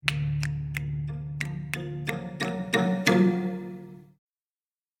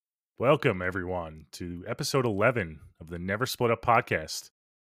Welcome, everyone, to episode 11 of the Never Split Up podcast.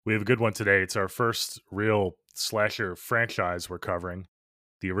 We have a good one today. It's our first real slasher franchise we're covering,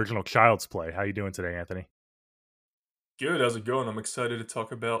 the original Child's Play. How you doing today, Anthony? Good, how's it going? I'm excited to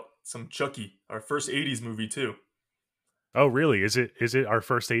talk about some Chucky, our first 80s movie too. Oh, really? Is it our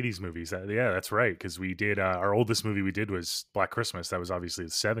first 80s movies? Yeah, that's right, because we did our oldest movie we did was Black Christmas. That was obviously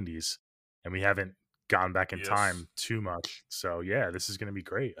the 70s, and we haven't gone back in Yes. time too much. So, yeah, this is going to be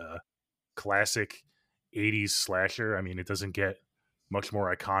great. Classic 80s slasher. I mean, it doesn't get much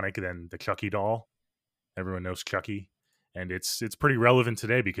more iconic than the Chucky doll. Everyone knows Chucky, and it's pretty relevant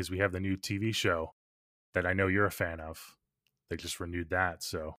today because we have the new TV show that I know you're a fan of. They just renewed that,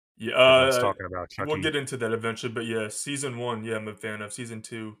 so Yeah, everyone's talking about we'll Chucky. get into that eventually, but yeah, season one, yeah, I'm a fan of. Season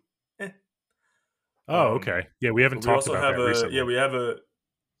two, eh. Oh, okay. Yeah, we haven't But we talked also about have that a, yeah, recently. we have a,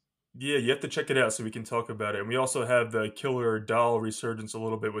 yeah, you have to check it out so we can talk about it. And we also have the killer doll resurgence a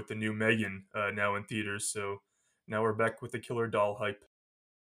little bit with the new Megan now in theaters. So now we're back with the killer doll hype.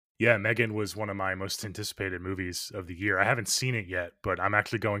 Yeah, Megan was one of my most anticipated movies of the year. I haven't seen it yet, but I'm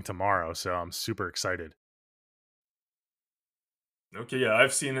actually going tomorrow, so I'm super excited. Okay, yeah,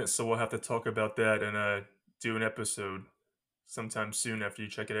 I've seen it, so we'll have to talk about that and do an episode sometime soon after you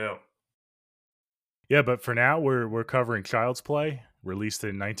check it out. Yeah, but for now we're covering Child's Play, released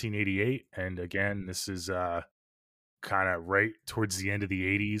in 1988, and again, this is kind of right towards the end of the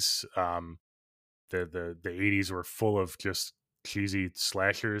 80s. The 80s were full of just cheesy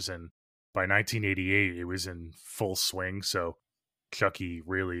slashers, and by 1988 it was in full swing. So Chucky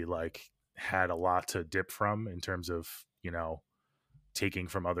really like had a lot to dip from in terms of taking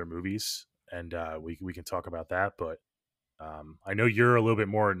from other movies, and we can talk about that. But I know you're a little bit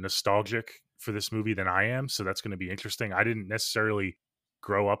more nostalgic for this movie than I am, so that's going to be interesting. I didn't necessarily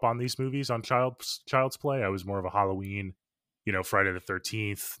grow up on these movies on Child's Play. I was more of a Halloween, Friday the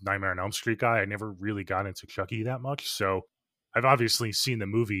 13th, Nightmare on Elm Street guy. I never really got into Chucky that much. So I've obviously seen the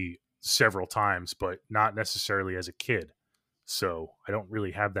movie several times, but not necessarily as a kid. So I don't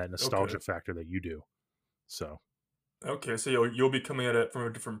really have that Okay. nostalgia factor that you do. So Okay, so you'll be coming at it from a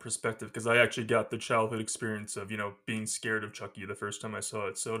different perspective because I actually got the childhood experience of being scared of Chucky the first time I saw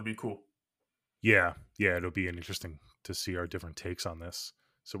it, so it'll be cool. yeah, it'll be interesting to see our different takes on this.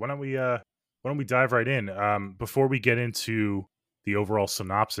 So why don't we dive right in? Before we get into the overall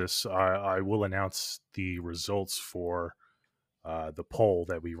synopsis, I will announce the results for the poll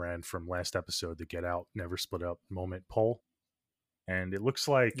that we ran from last episode, the Get Out Never Split Up moment poll, and it looks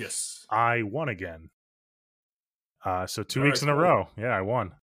like Yes. I won again. So two All weeks right, in a cool. row, yeah, I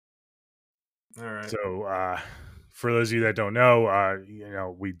won. All right. So for those of you that don't know,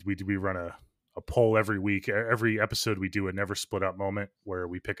 we run a poll every week. Every episode we do a never split up moment where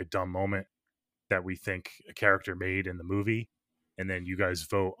we pick a dumb moment that we think a character made in the movie, and then you guys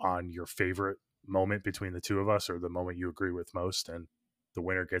vote on your favorite moment between the two of us or the moment you agree with most, and the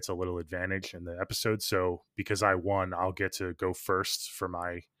winner gets a little advantage in the episode. So because I won, I'll get to go first for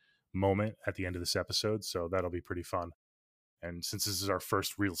my moment at the end of this episode, so that'll be pretty fun. And since this is our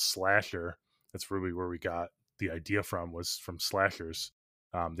first real slasher, that's really where we got the idea from, was from slashers.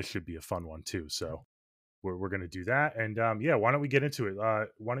 This should be a fun one too. So we're going to do that. And yeah, why don't we get into it?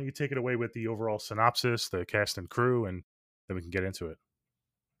 Why don't you take it away with the overall synopsis, the cast and crew, and then we can get into it.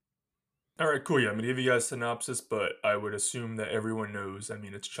 All right, cool. Yeah, I'm gonna give you guys synopsis, but I would assume that everyone knows. I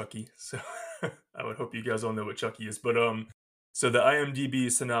mean, it's Chucky, so I would hope you guys all know what Chucky is. But so the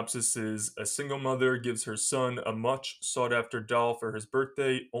IMDb synopsis is: a single mother gives her son a much sought after doll for his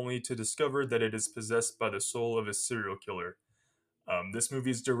birthday, only to discover that it is possessed by the soul of a serial killer. This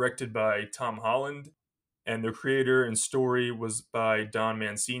movie is directed by Tom Holland, and the creator and story was by Don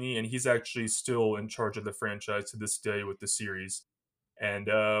Mancini, and he's actually still in charge of the franchise to this day with the series. And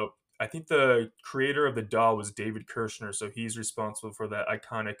I think the creator of the doll was David Kirshner, so he's responsible for that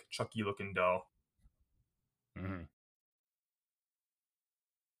iconic Chucky looking doll. Hmm.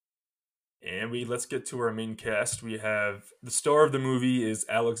 And we let's get to our main cast. We have the star of the movie is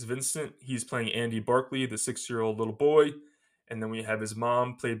Alex Vincent. He's playing Andy Barkley, the 6-year-old little boy. And then we have his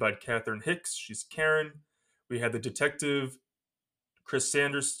mom, played by Catherine Hicks. She's Karen. We have the detective Chris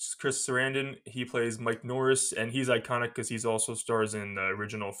Sarandon. He plays Mike Norris, and he's iconic because he's also stars in the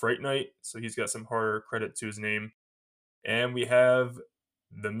original Fright Night, so he's got some horror credit to his name. And we have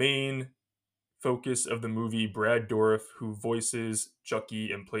the main focus of the movie, Brad Dourif, who voices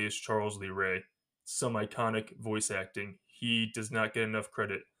Chucky and plays Charles Lee Ray. Some iconic voice acting. He does not get enough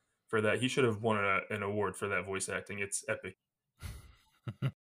credit for that. He should have won an award for that voice acting. It's epic.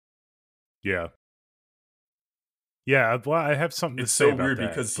 Yeah, yeah. Well, I have something to It's say so about weird that,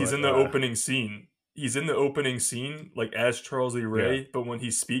 because he's but in the opening scene. he's in the opening scene like as Charles Lee Yeah. Ray, but when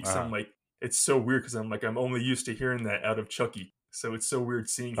he speaks, I'm Uh-huh. like, it's so weird because I'm like, I'm only used to hearing that out of Chucky, so it's so weird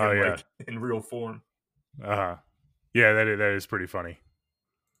seeing Oh him yeah. like in real form. Uh-huh. Yeah, that is pretty funny.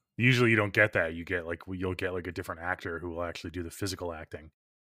 Usually you don't get that. You'll get like a different actor who will actually do the physical acting,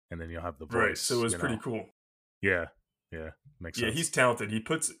 and then you'll have the Right, so it voice, was pretty cool. Yeah. Yeah. Makes Yeah, he's sense. talented. He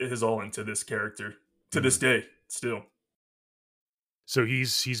puts his all into this character to this Mhm. day, still. So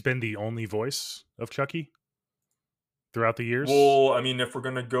he's been the only voice of Chucky throughout the years? Well, I mean, if we're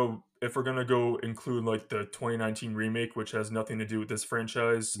gonna go include like the 2019 remake, which has nothing to do with this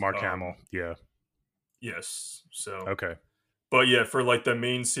franchise, Mark Hamill. Yeah. yes. So, Okay. but yeah, for like the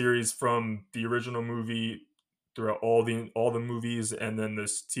main series from the original movie throughout all the movies and then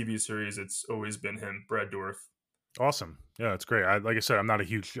this TV series, it's always been him, Brad Dourif. Awesome. Yeah, that's great. Like I said, I'm not a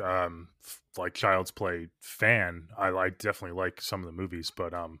huge like Child's Play fan. I definitely like some of the movies,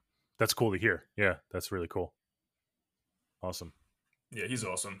 but that's cool to hear. Yeah, that's really cool. Awesome. Yeah, he's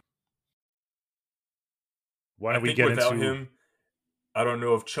awesome. Why I don't we think get without into him, I don't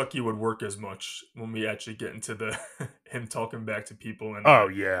know if Chucky would work as much when we actually get into the him talking back to people and Oh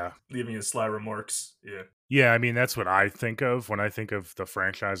yeah. leaving his sly remarks. Yeah. Yeah, I mean that's what I think of when I think of the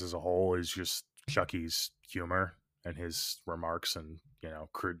franchise as a whole is just Chucky's humor and his remarks and,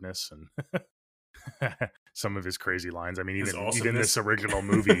 crudeness and some of his crazy lines. I mean, His even this awesomeness. original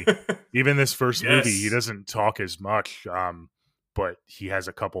movie, even this first movie, he Yes. doesn't talk as much, but he has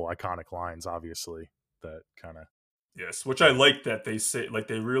a couple iconic lines, obviously, that kind of Yes, which I yeah, like that they say like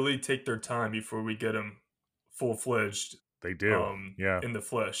they really take their time before we get him full fledged they do. Yeah. in the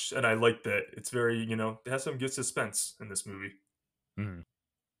flesh. And I like that. It's very, it has some good suspense in this movie. Mhm.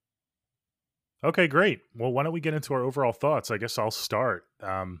 Okay, great. Well, why don't we get into our overall thoughts? I guess I'll start.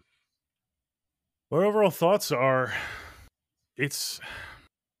 Our overall thoughts are it's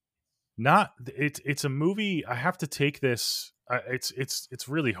not it's a movie. I have to take this. It's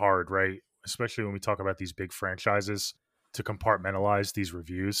really hard, right? Especially when we talk about these big franchises to compartmentalize these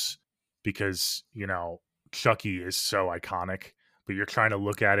reviews because Chucky is so iconic, but you're trying to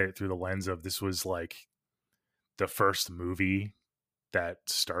look at it through the lens of this was like the first movie that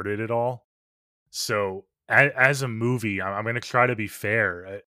started it all. So as a movie, I'm going to try to be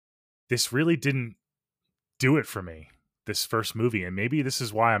fair. This really didn't do it for me, this first movie, and maybe this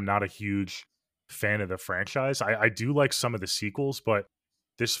is why I'm not a huge fan of the franchise. I do like some of the sequels, but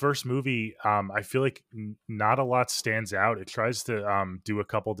this first movie, I feel like not a lot stands out. It tries to do a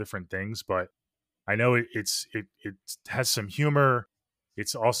couple different things, but I know it has some humor.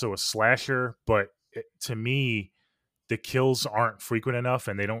 It's also a slasher, but to me, the kills aren't frequent enough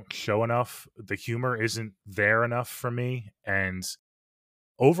and they don't show enough. The humor isn't there enough for me, and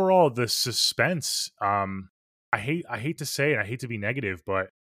overall the suspense, I hate to say it, I hate to be negative, but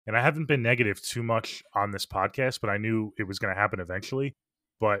and I haven't been negative too much on this podcast, but I knew it was going to happen eventually.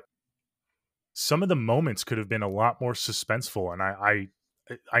 But some of the moments could have been a lot more suspenseful,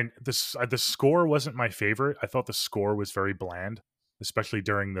 and the score wasn't my favorite. I thought the score was very bland, especially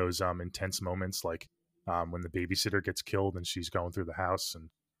during those intense moments, like when the babysitter gets killed and she's going through the house, and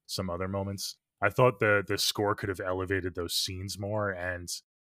some other moments. I thought the score could have elevated those scenes more, and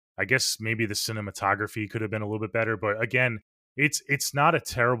I guess maybe the cinematography could have been a little bit better. But again, it's not a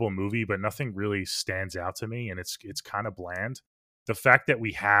terrible movie, but nothing really stands out to me, and it's kind of bland. The fact that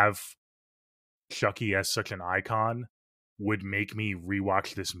we have Chucky as such an icon would make me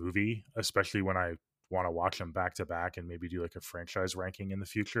rewatch this movie, especially when I want to watch them back to back and maybe do like a franchise ranking in the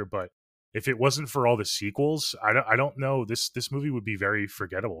future. But if it wasn't for all the sequels, I don't know, this movie would be very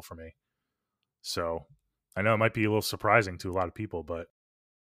forgettable for me. So I know it might be a little surprising to a lot of people, but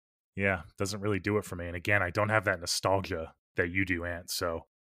yeah, doesn't really do it for me. And again, I don't have that nostalgia that you do, Ant. So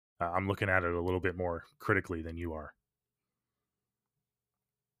I'm looking at it a little bit more critically than you are.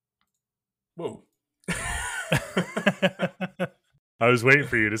 Whoa. I was waiting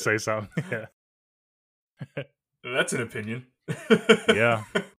for you to say something. Yeah. That's an opinion. Yeah.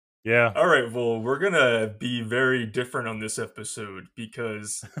 Yeah. All right, well, we're gonna be very different on this episode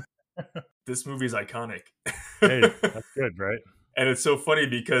because this movie's iconic. Hey, that's good, right? And it's so funny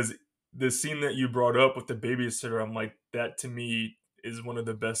because the scene that you brought up with the babysitter, I'm like, that to me is one of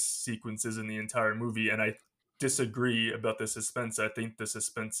the best sequences in the entire movie. And I disagree about the suspense. I think the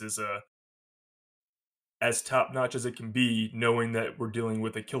suspense is as top notch as it can be, knowing that we're dealing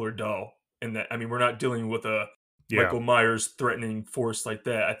with a killer doll. And that, I mean, we're not dealing with a Yeah. Michael Myers threatening force like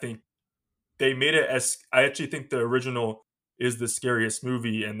that. I think they made it as, I actually think the original is the scariest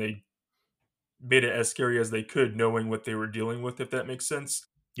movie, and they made it as scary as they could, knowing what they were dealing with, if that makes sense.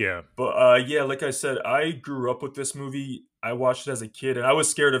 Yeah. But yeah, like I said, I grew up with this movie. I watched it as a kid, and I was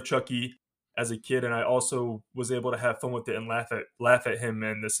scared of Chucky as a kid, and I also was able to have fun with it and laugh at him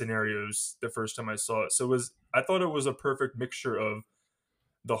and the scenarios the first time I saw it. So I thought it was a perfect mixture of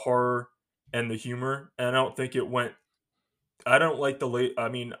the horror and the humor, and I don't think it went. I don't like the late. I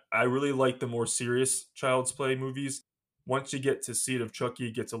mean, I really like the more serious Child's Play movies. Once you get to Seed of Chucky,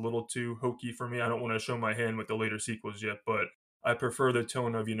 it gets a little too hokey for me. I don't want to show my hand with the later sequels yet, but I prefer the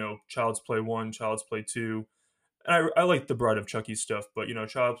tone of Child's Play 1, Child's Play 2, and I like the Bride of Chucky stuff, but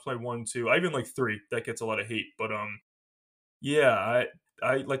Child's Play 1, 2, I even like 3. That gets a lot of hate, but yeah,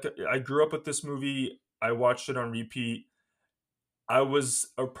 I grew up with this movie. I watched it on repeat. I was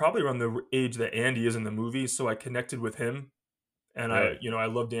probably around the age that Andy is in the movie, so I connected with him, and Really? I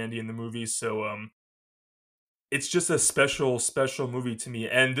loved Andy in the movie, so it's just a special special movie to me.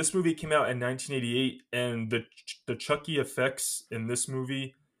 And this movie came out in 1988, and the Chucky effects in this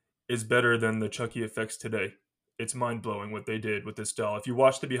movie is better than the Chucky effects today. It's mind blowing what they did with this doll. If you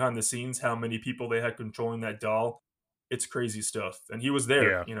watch the behind the scenes, how many people they had controlling that doll, it's crazy stuff. And he was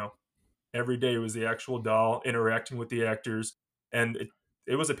there, Yeah. every day was the actual doll interacting with the actors, and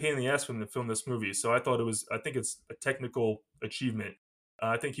it was a pain in the ass for them to film this movie. So I think it's a technical achievement.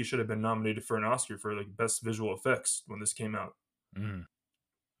 I think he should have been nominated for an Oscar for like best visual effects when this came out. Mm.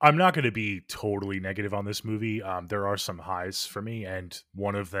 I'm not going to be totally negative on this movie. There are some highs for me, and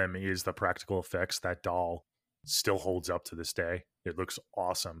one of them is the practical effects. That doll still holds up to this day. It looks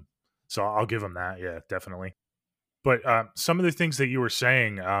awesome. So I'll give them that. Yeah, definitely. But some of the things that you were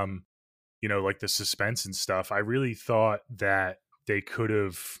saying, like the suspense and stuff, I really thought that they could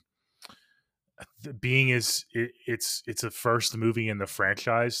have, being as it's a first movie in the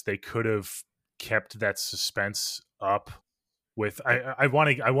franchise, they could have kept that suspense up with. I want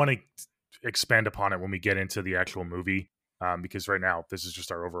to expand upon it when we get into the actual movie, because right now this is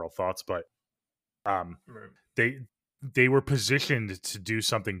just our overall thoughts, but um, Right. they they were positioned to do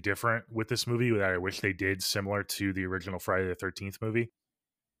something different with this movie that I wish they did, similar to the original Friday the 13th movie,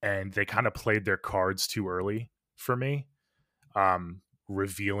 and they kind of played their cards too early for me,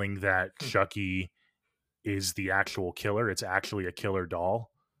 revealing that Hmm. Chucky is the actual killer. It's actually a killer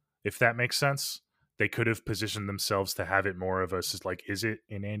doll, if that makes sense. They could have positioned themselves to have it more of a like, is it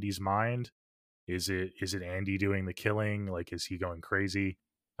in Andy's mind? Is it Andy doing the killing? Like, is he going crazy?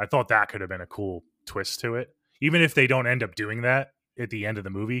 I thought that could have been a cool twist to it. Even if they don't end up doing that at the end of the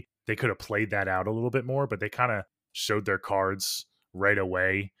movie, they could have played that out a little bit more, but they kind of showed their cards right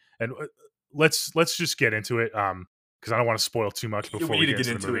away. And let's just get into it, because I don't want to spoil too much Yeah, before we we need to get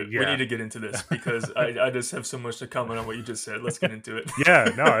get into the into movie. it. We need Yeah. to get into this because I just have so much to comment on what you just said. Let's get into it.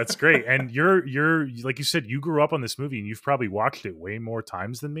 Yeah, no, it's great. And you're like you said, you grew up on this movie and you've probably watched it way more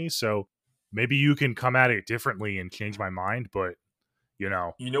times than me. So maybe you can come at it differently and change my mind. But you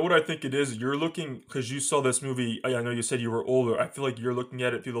know, You know what I think it is? You're looking because you saw this movie. I know you said you were older. I feel like you're looking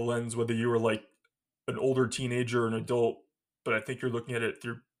at it through the lens whether you were like an older teenager or an adult. But I think you're looking at it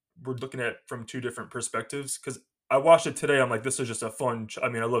through. We're looking at it from two different perspectives. Because I watched it today. I'm like, this is just a fun. I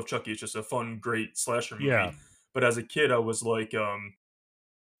mean, I love Chucky. It's just a fun, great slasher yeah, movie. But as a kid, I was like,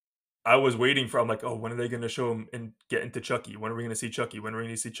 I was waiting for. I'm like, oh, when are they going to show him and get into Chucky? When are we going to see Chucky? When are we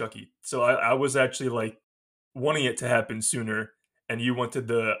going to see Chucky? So I was actually like wanting it to happen sooner, and you wanted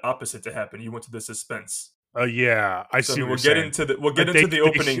the opposite to happen. You wanted the suspense. yeah, I So I see mean, what you're saying. we'll get into the They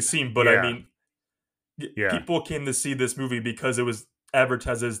opening scene, but I yeah, mean, yeah, people came to see this movie because it was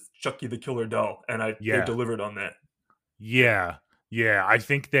advertised as Chucky the Killer Doll, and they yeah, delivered on that. yeah, yeah. I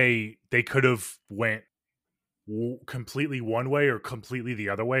think they could have went completely one way or completely the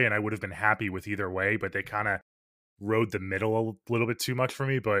other way, and I would have been happy with either way. But they kind of rode the middle a little bit too much for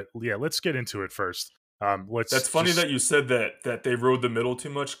me. But yeah, let's get into it first. Let's That's funny just that you said that they rode the middle too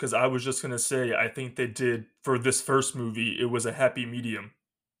much because I was just gonna say I think they did for this first movie. It was a happy medium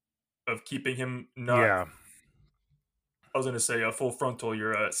of keeping him not. yeah. I was gonna say a full frontal,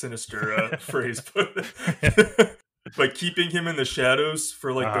 your sinister phrase, but but keeping him in the shadows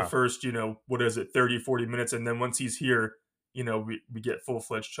for like the Uh-huh. first, what is it, 30, 40 minutes, and then once he's here, we get full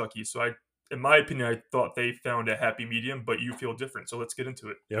fledged Chucky. So in my opinion, I thought they found a happy medium, but you feel different. So let's get into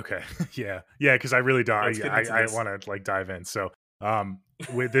it. Okay. Yeah. Yeah, because I really don't. Let's get into I this. want to like dive in. So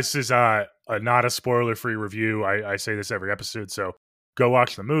this is not a spoiler free review. I say this every episode. So go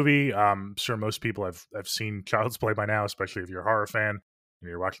watch the movie. I'm sure most people have seen Child's Play by now, especially if you're a horror fan and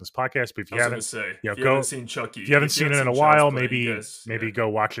you're watching this podcast. But if I you was gonna haven't, say you know, if you haven't go seen if you haven't if you seen haven't it in a seen Child's while, Play, you maybe guys, yeah. maybe go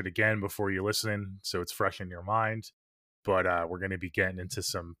watch it again before you listen, so it's fresh in your mind. But we're going to be getting into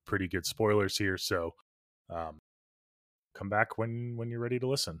some pretty good spoilers here. So um, come back when you're ready to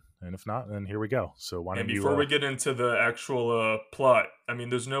listen, and if not, then here we go. So why And don't you before we get into the actual plot, I mean,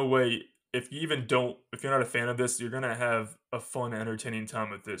 there's no way. if you even don't if you're not a fan of this, you're gonna have a fun, entertaining time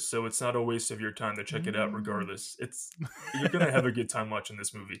with this, so it's not a waste of your time to check it out Mm. regardless. You're gonna have a good time watching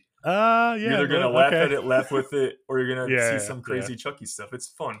this movie. You're Yeah, either gonna laugh okay. at it, laugh with it, or you're gonna see Yeah, some yeah. crazy Chucky stuff. It's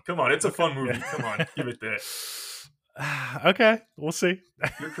fun. Come on, it's a Okay, fun movie. Come on, yeah. give it that. Okay, we'll see.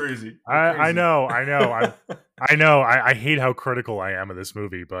 You're crazy. You're I crazy. know, I know. I know. I hate how critical I am of this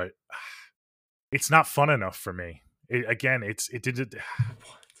movie, but it's not fun enough for me. Again, it did it.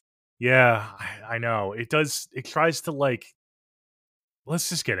 What? Yeah, I know. It does. It tries to like. Let's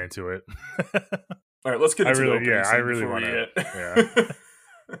just get into it. All right, let's get into the Yeah, opening I scene really before want we to. get. Yeah,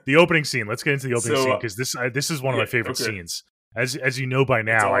 the opening scene. Let's get into the opening So, scene because this is one of yeah, my favorite okay. scenes. As you know by It's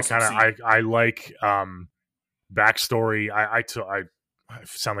an now, I awesome kind of scene. I like backstory. I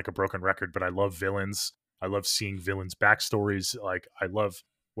sound like a broken record, but I love villains. I love seeing villains' backstories. Like I love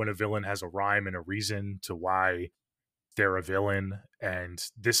when a villain has a rhyme and a reason to why they're a villain. And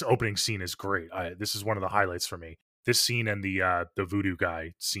this opening scene is great. This is one of the highlights for me. This scene and the voodoo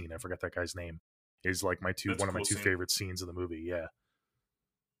guy scene, I forgot that guy's name, is like That's a one of my cool two scene. favorite scenes of the movie. Yeah,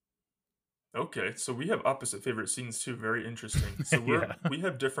 Okay, so we have opposite favorite scenes too. Very interesting. So yeah, we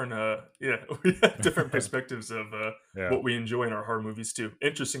have different yeah, we have different perspectives of yeah, what we enjoy in our horror movies too.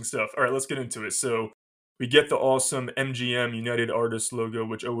 Interesting stuff. All right, let's get into it. So we get the awesome MGM United Artists logo,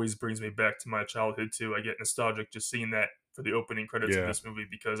 which always brings me back to my childhood too. I get nostalgic just seeing that for the opening credits of yeah. this movie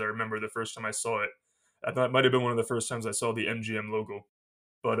because I remember the first time I saw it. I thought it might have been one of the first times I saw the MGM logo.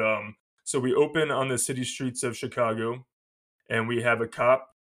 But so we open on the city streets of Chicago, and we have a cop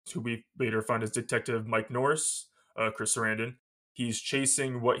who we later find is Detective Mike Norris, Chris Sarandon. He's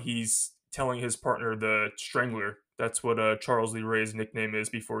chasing what he's telling his partner, the Strangler. That's what Charles Lee Ray's nickname is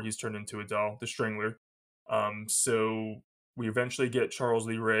before he's turned into a doll, the Strangler. So we eventually get Charles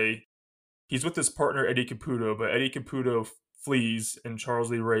Lee Ray. He's with his partner Eddie Caputo, but Eddie Caputo flees, and Charles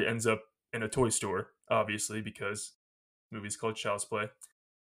Lee Ray ends up in a toy store, obviously because the movie's called Child's Play.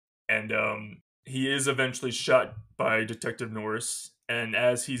 And he is eventually shot by Detective Norris. And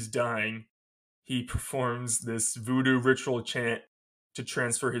as he's dying, he performs this voodoo ritual chant to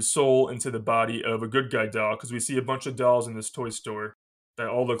transfer his soul into the body of a good guy doll. Because we see a bunch of dolls in this toy store that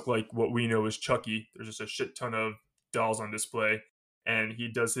all look like what we know as Chucky. There's just a shit ton of dolls on display. And he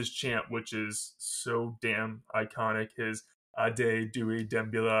does his chant, which is so damn iconic. His Ade Dewey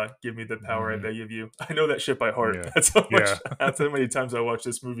Dembula, give me the power I Hmm. beg of you. I know that shit by heart. Yeah, That's how yeah, much. That's how many times I watched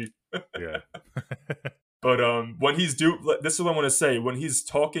this movie. yeah. But when this is what I want to say. When he's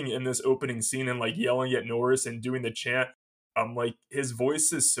talking in this opening scene and like yelling at Norris and doing the chant, I'm like, his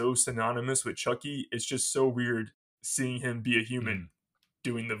voice is so synonymous with Chucky. It's just so weird seeing him be a human Mm,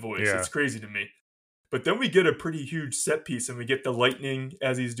 doing the voice. yeah. It's crazy to me. But then we get a pretty huge set piece, and we get the lightning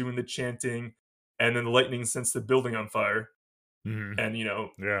as he's doing the chanting, and then the lightning sets the building on fire, Hmm. and Yeah.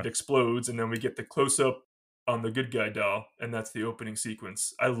 it explodes, and then we get the close up on the good guy doll, and that's the opening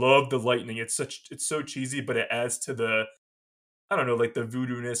sequence. I love the lightning. It's so cheesy, but it adds to the, I don't know, like the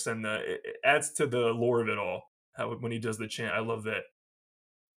voodoo-ness, and it adds to the lore of it all. How when he does the chant, I love that.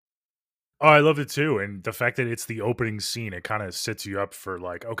 Oh, I loved it too, and the fact that it's the opening scene, it kind of sets you up for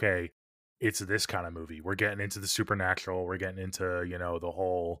like, okay, it's this kind of movie. We're getting into the supernatural. We're getting into the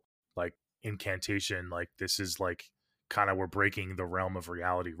whole like incantation. Like this is like kind of we're breaking the realm of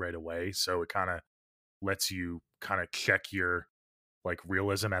reality right away. So it kind of lets you kind of check your like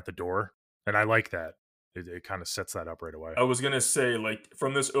realism at the door, and I like that. It kind of sets that up right away. I was gonna say, like,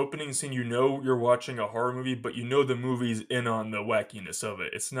 from this opening scene, you're watching a horror movie, but the movie's in on the wackiness of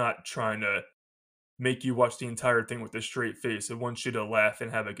it. It's not trying to make you watch the entire thing with a straight face. It wants you to laugh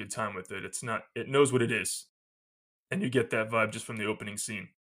and have a good time with it. It's not. It knows what it is, and you get that vibe just from the opening scene.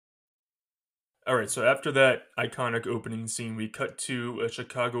 All right, so after that iconic opening scene, we cut to a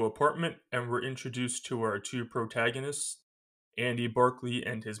Chicago apartment, and we're introduced to our two protagonists, Andy Barkley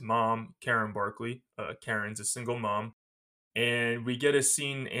and his mom, Karen Barkley. Karen's a single mom, and we get a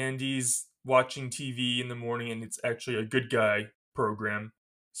scene. Andy's watching TV in the morning, and it's actually a good guy program.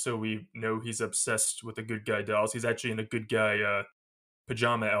 So we know he's obsessed with the good guy dolls. He's actually in a good guy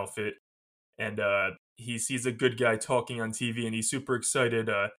pajama outfit, and he sees a good guy talking on TV, and he's super excited.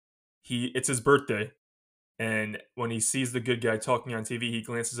 It's his birthday, and when he sees the good guy talking on TV, he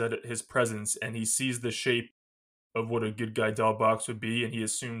glances at his presents, and he sees the shape of what a good guy doll box would be, and he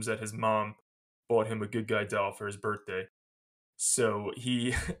assumes that his mom bought him a good guy doll for his birthday. So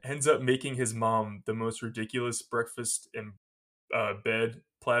he ends up making his mom the most ridiculous breakfast and bed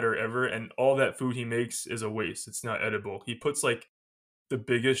platter ever, and all that food he makes is a waste. It's not edible. He puts like the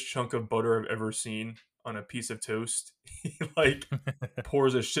biggest chunk of butter I've ever seen on a piece of toast. He like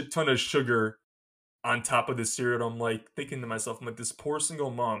pours a shit ton of sugar on top of this cereal. I'm like thinking to myself, I'm like, this poor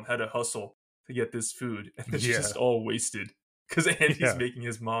single mom had to hustle to get this food, and it's Yeah. just all wasted because Andy's Yeah. making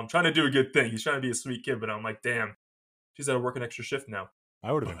his mom trying to do a good thing. He's trying to be a sweet kid, but I'm like, damn, she's got to work an extra shift now.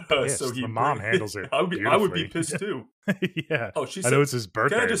 I would have been So pissed. he The mom bring handles it I would be beautifully. pissed too. Yeah. Oh, she I know said, it's his can I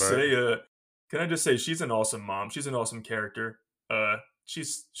birthday, just but say, can I just say she's an awesome mom. She's an awesome character.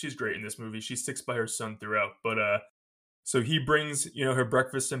 She's great in this movie. She sticks by her son throughout. But so he brings, her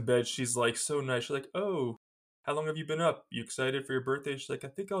breakfast in bed. She's like so nice. She's like, "Oh, how long have you been up? You excited for your birthday?" She's like, "I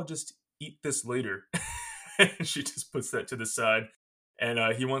think I'll just eat this later." And she just puts that to the side.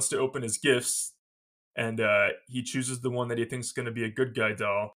 And he wants to open his gifts, and he chooses the one that he thinks is going to be a good guy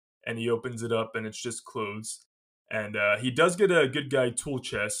doll, and he opens it up, and it's just clothes. And he does get a good guy tool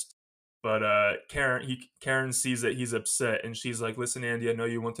chest, but Karen sees that he's upset, and she's like, "Listen, Andy, I know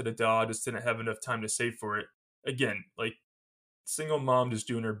you wanted a doll, I just didn't have enough time to save for it." Again, like single mom just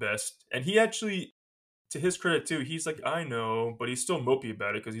doing her best, and he actually, to his credit too, he's like, "I know," but he's still mopey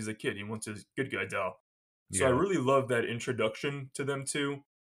about it because he's a kid. He wants his good guy doll. So I yeah. really love that introduction to them too.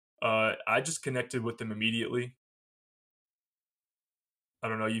 I just connected with them immediately. I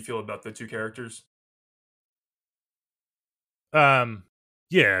don't know how you feel about the two characters. Um,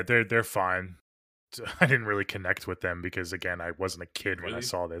 yeah, they're fine. I didn't really connect with them because again, I wasn't a kid when I Really?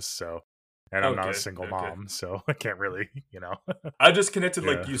 saw this, so and I'm not a Okay, single okay. mom, so I can't really, I just connected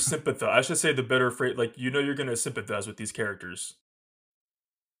like Yeah. you sympathize. I should say the better phrase, like you're gonna sympathize with these characters.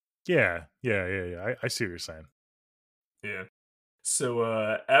 Yeah. Yeah, yeah, yeah. I see what you're saying. Yeah. So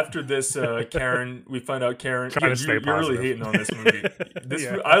after this, Karen, we find out Karen. Yeah, Trying to stay you're really positive. hating on this movie.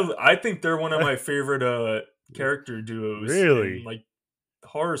 Yeah. I think they're one of my favorite character duos in Really? like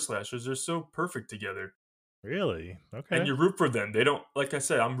horror slashers. They're so perfect together. Really? And Okay. you root for them. They don't, like I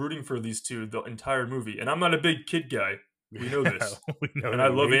said, I'm rooting for these two the entire movie. And I'm not a big kid guy. We know Yeah, this. we know And that I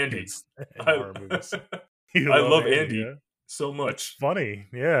you love hate Andy. kids in I horror movies. You I love love Andy, Andy yeah? so It's much. funny,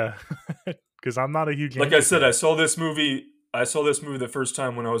 yeah, because 'Cause I'm not a huge Like I Andy said, fan. I saw this movie the first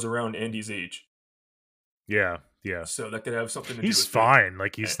time when I was around Andy's age. Yeah, yeah. So that could have something to do He's with it. fine,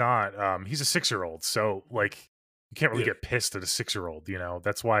 like, Eh, he's not, he's a six-year-old, so, like, you can't really yeah. get pissed at a six-year-old, you know?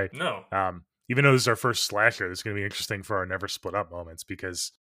 That's why, No. even though this is our first slasher, it's gonna be interesting for our never split up moments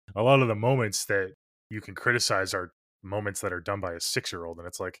because a lot of the moments that you can criticize are moments that are done by a six-year-old, and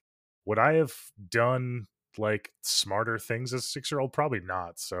it's like, would I have done, like, smarter things as a six-year-old? Probably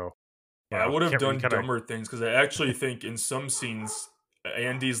not, so, I would have you done kinda dumber things because I actually think in some scenes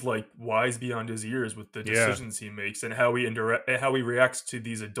Andy's like wise beyond his years with the yeah. decisions he makes and how he reacts to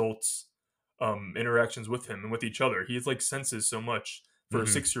these adults interactions with him and with each other. He's like senses so much for a Mhm.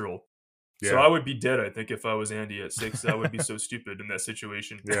 6-year-old. So Yeah. I would be dead, I think, if I was Andy at 6. I would be so stupid in that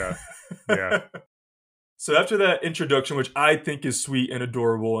situation. Yeah. Yeah. So after that introduction, which I think is sweet and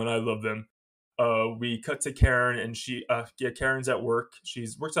adorable, and I love them, we cut to Karen, and Karen's at work.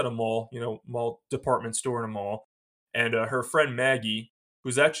 She's works at a mall, mall department store in a mall, and her friend Maggie,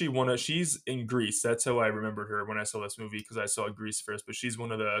 who's actually she's in Greece. That's how I remembered her when I saw this movie because I saw Grease first. But she's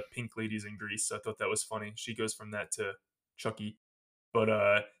one of the pink ladies in Greece. So I thought that was funny. She goes from that to Chucky,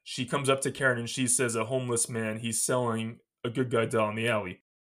 but she comes up to Karen and she says a homeless man he's selling a good guy doll in the alley.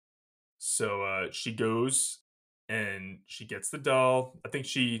 So she goes and she gets the doll. I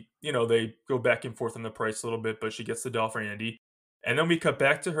think they go back and forth on the price a little bit, but she gets the doll for Andy. And then we cut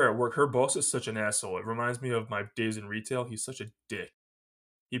back to her at work. Her boss is such an asshole. It reminds me of my days in retail. He's such a dick.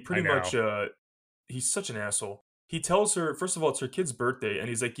 He I pretty much, know. he's such an asshole. He tells her, first of all, it's her kid's birthday, and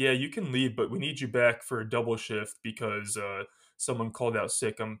he's like, "Yeah, you can leave, but we need you back for a double shift because someone called out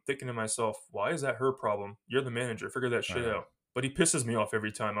sick." I'm thinking to myself, why is that her problem? You're the manager. Figure that I shit know. out. But he pisses me off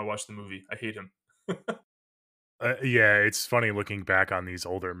every time I watch the movie. I hate him. Yeah, it's funny looking back on these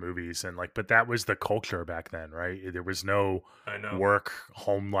older movies and like, but that was the culture back then, right? There was no I know. work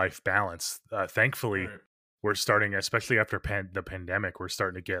home life balance. Thankfully, Right. we're starting, especially after the pandemic, we're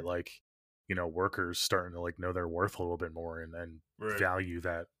starting to get like, workers starting to like know their worth a little bit more and Right. value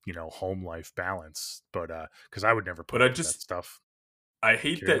that, home life balance. But because I would never put But up with that stuff. I You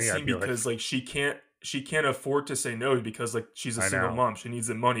hate kidding that me? I'd scene be like, because like she can't afford to say no because like she's a I single know. mom. She needs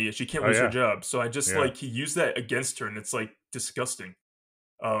the money and she can't Oh lose her yeah, job. So I just yeah, like he used that against her and it's like disgusting.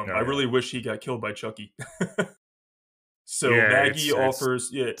 I oh yeah, really wish he got killed by Chucky. So yeah. Maggie It's offers,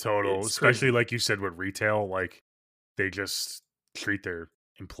 yeah, total, it's especially crazy. like you said with retail, like they just treat their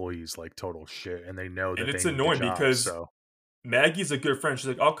employees like total shit and they know And that they it's need the annoying job. because So Maggie's a good friend. She's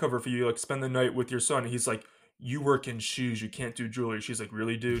like, I'll cover for you, like spend the night with your son. And he's like, you work in shoes, you can't do jewelry. She's like,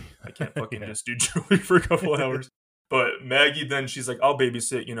 really, dude? I can't fucking yeah. just do jewelry for a couple hours. But Maggie then she's like, I'll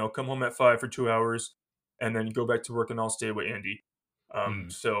babysit, come home at 5 for 2 hours and then go back to work and I'll stay with Andy.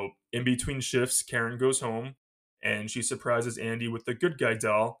 Mm. So in between shifts, Karen goes home and she surprises Andy with the good guy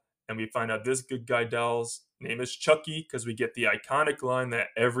doll. And we find out this good guy doll's name is Chucky because we get the iconic line that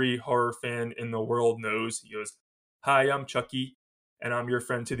every horror fan in the world knows. He goes, "Hi, I'm Chucky, and I'm your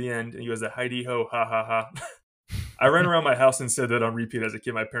friend to the end." And he goes, "Heidi ho, ha ha ha." I ran around my house and said that on repeat as a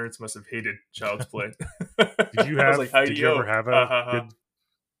kid. My parents must have hated Child's Play. I was like, Did "Heidi you ever ho, have ha a ha ha." good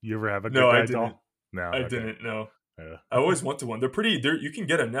you ever have a No, good I guy didn't. doll? No, I okay. didn't. No, Yeah. I always wanted one. They're pretty. You can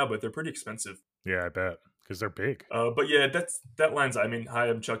get them now, but they're pretty expensive. Yeah, I bet. Because they're big. But yeah, that line's. I mean, "Hi,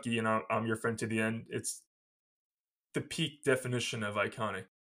 I'm Chucky, and I'm your friend to the end." It's the peak definition of iconic.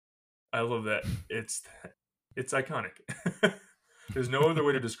 I love that. It's iconic. There's no other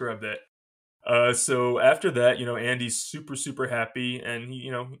way to describe that. So after that, Andy's super super happy, and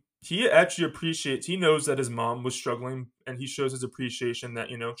he actually appreciates. He knows that his mom was struggling, and he shows his appreciation that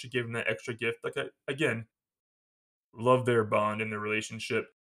she gave him that extra gift. Like again, love their bond and their relationship.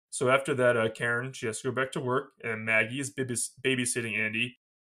 So after that, Karen she has to go back to work, and Maggie is babysitting Andy,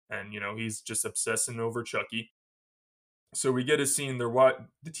 and he's just obsessing over Chucky. So we get a scene there. What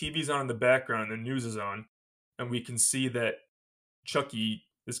the TV's on in the background, the news is on, and we can see that Chucky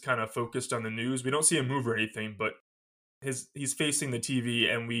is kind of focused on the news. We don't see him move or anything, but he's facing the TV,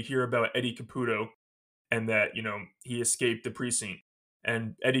 and we hear about Eddie Caputo and that he escaped the precinct.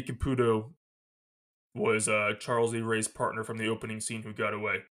 And Eddie Caputo was Charles Lee Ray's partner from the opening scene who got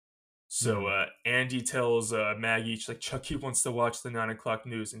away. So Mm. Andy tells Maggie, she's like, "Chucky wants to watch the 9 o'clock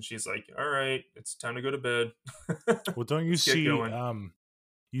news," and she's like, "All right, it's time to go to bed. Well, don't you Let's get see going."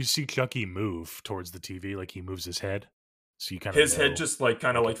 you see Chucky move towards the TV, like he moves his head. So you kind of His head know, just like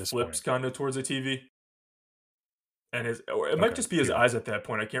kind of like at like this flips point. kind of towards the TV, and or it might Okay. just be his Yeah. eyes at that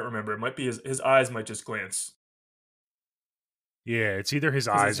point. I can't remember. It might be his eyes might just glance Yeah, it's either his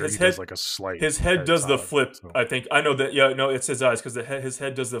because eyes or he does like a slight his head head does the nod. flip. So I think I know that. Yeah, no, it's his eyes because his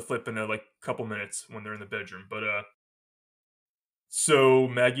head does the flip in a like couple minutes when they're in the bedroom. But so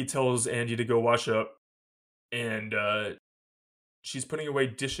Maggie tells Andy to go wash up, and she's putting away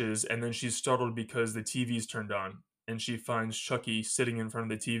dishes, and then she's startled because the TV's turned on, and she finds Chucky sitting in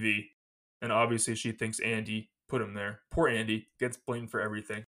front of the TV, and obviously she thinks Andy put him there. Poor Andy gets blamed for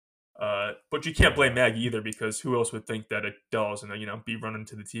everything. But you can't blame yeah. Maggie either because who else would think that a doll's gonna be running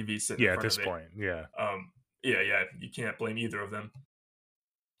to the TV sitting in Yeah, at front this of it? point. Yeah. Yeah, you can't blame either of them.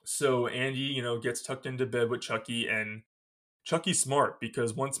 So Andy, gets tucked into bed with Chucky, and Chucky's smart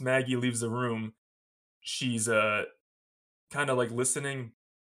because once Maggie leaves the room, she's kind of like listening,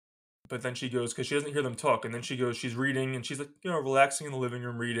 but then she goes because she doesn't hear them talk, and then she goes, she's reading, and she's like, relaxing in the living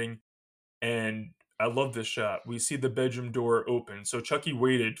room reading, and I love this shot. We see the bedroom door open, so Chucky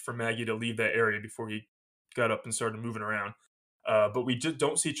waited for Maggie to leave that area before he got up and started moving around. But we just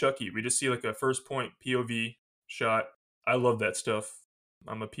don't see Chucky. We just see like a first point POV shot. I love that stuff.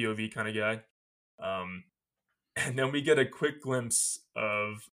 I'm a POV kind of guy. Um, and then we get a quick glimpse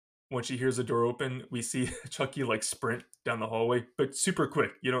of when she hears the door open, we see Chucky like sprint down the hallway, but super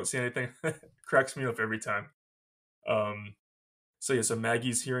quick. You don't see anything. Cracks me up every time. Um, so yeah, so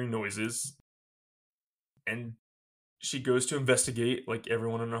Maggie's hearing noises, and she goes to investigate like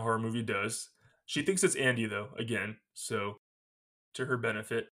everyone in a horror movie does. She thinks it's Andy though, again, so to her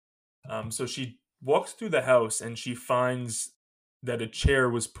benefit. So she walks through the house and she finds that a chair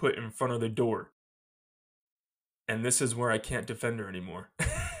was put in front of the door. And this is where I can't defend her anymore.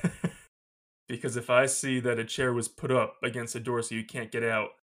 Because if I see that a chair was put up against the door so you can't get out,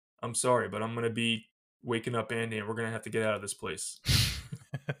 I'm sorry, but I'm going to be waking up Andy and we're going to have to get out of this place.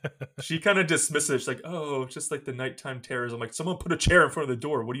 She kind of dismisses it. She's like, "Oh, it's just like the nighttime terrors." I'm like, "Someone put a chair in front of the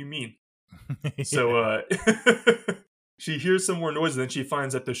door. What do you mean?" So Yeah. she hears some more noise and then she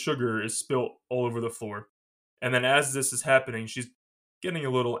finds that the sugar is spilt all over the floor. And then as this is happening, she's getting a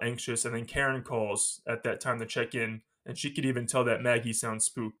little anxious. And then Karen calls at that time to check in. And she could even tell that Maggie sounds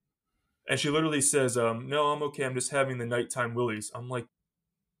spooked. And she literally says, "No, I'm okay. I'm just having the nighttime willies." I'm like,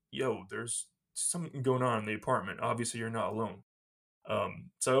 "Yo, there's something going on in the apartment. Obviously, you're not alone."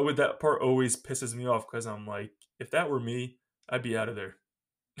 So with that part always pisses me off because I'm like, if that were me, I'd be out of there.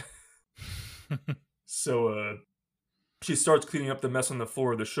 So she starts cleaning up the mess on the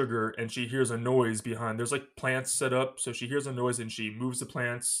floor of the sugar, and she hears a noise behind. There's like plants set up, so she hears a noise and she moves the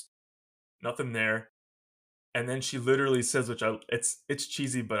plants. Nothing there, and then she literally says, which it's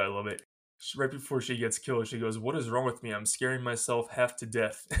cheesy, but I love it. Right before she gets killed, she goes, "What is wrong with me? I'm scaring myself half to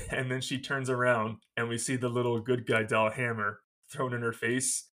death." And then she turns around, and we see the little good guy doll hammer thrown in her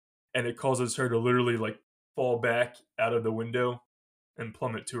face, and it causes her to literally like fall back out of the window and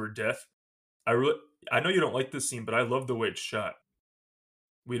plummet to her death. I really, I know you don't like this scene, but I love the way it's shot.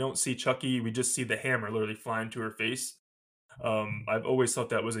 We don't see Chucky, we just see the hammer literally flying to her face. I've always thought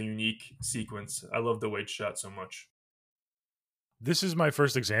that was a unique sequence. I love the way it's shot so much. This is my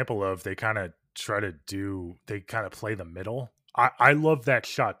first example of they kind of play the middle. I love that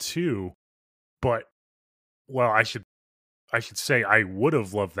shot too, but well, I should say I would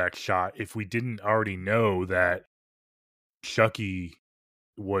have loved that shot if we didn't already know that Chucky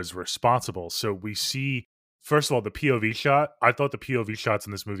was responsible. So we see, first of all, the POV shot. I thought the POV shots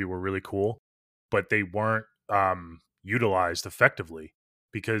in this movie were really cool, but they weren't utilized effectively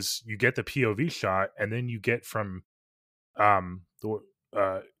because you get the POV shot and then you get from the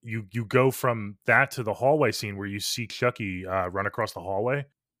you go from that to the hallway scene where you see Chucky run across the hallway,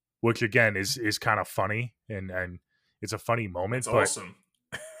 which again is kind of funny and it's a funny It's moment, but awesome.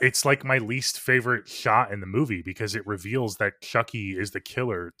 it's like my least favorite shot in the movie because it reveals that Chucky is the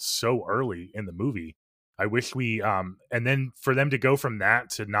killer so early in the movie. I wish we and then for them to go from that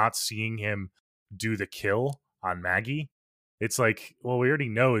to not seeing him do the kill on Maggie, it's like, well, we already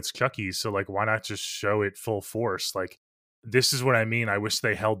know it's Chucky, so like why not just show it full force? Like this is what I mean. I wish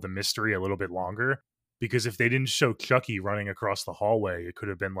they held the mystery a little bit longer because if they didn't show Chucky running across the hallway, it could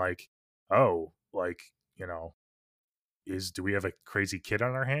have been like, oh, like, you know, is do we have a crazy kid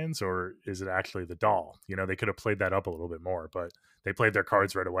on our hands or is it actually the doll? You know, they could have played that up a little bit more, but they played their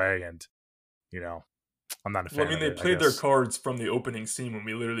cards right away and, you know, I'm not a Well, I fan mean, of they it, I played their guess. cards from the opening scene when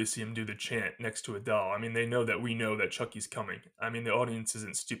we literally see him do the chant next to a doll. I mean, they know that we know that Chucky's coming. I mean, the audience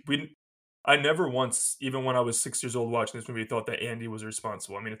isn't stupid. I never once, even when I was 6 years old watching this movie, thought that Andy was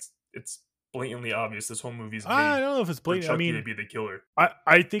responsible. I mean, it's blatantly obvious this whole movie's I made don't know if it's for blatant. I Chucky to mean, be the killer.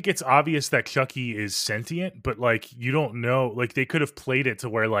 I think it's obvious that Chucky is sentient, but like you don't know, like they could have played it to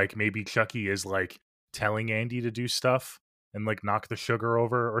where like maybe Chucky is like telling Andy to do stuff and like knock the sugar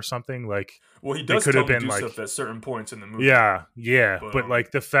over or something. Like Well, he they does could tell have him to been do like, stuff at certain points in the movie, yeah, yeah, but but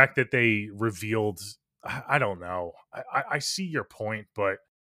like the fact that they revealed, I don't know. I see your point, but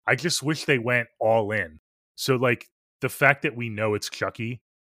I just wish they went all in. So like the fact that we know it's Chucky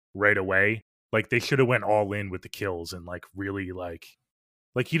right away, like they should have went all in with the kills and like really like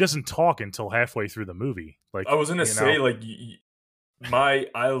he doesn't talk until halfway through the movie. I Like, was gonna you know, say like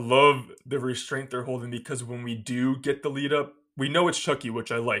I love the restraint they're holding because when we do get the lead up, we know it's Chucky,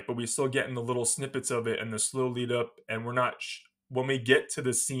 which I like, but we still getting the little snippets of it and the slow lead up, and we're not. When we get to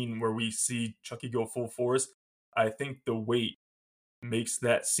the scene where we see Chucky go full force, I think the weight makes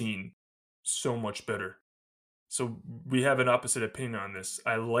that scene so much better. So we have an opposite opinion on this.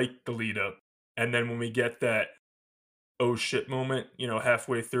 I like the lead up, and then when we get that oh shit moment,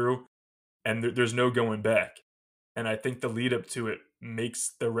 halfway through, and there's no going back. And I think the lead up to it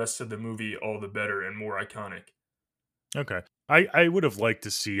makes the rest of the movie all the better and more iconic. okay. I would have liked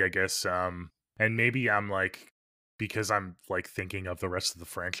to see, I guess, and maybe I'm like because I'm like thinking of the rest of the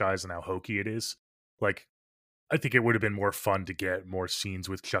franchise and how hokey it is. Like I think it would have been more fun to get more scenes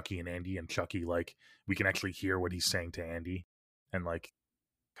with Chucky and Andy and Chucky like we can actually hear what he's saying to Andy and like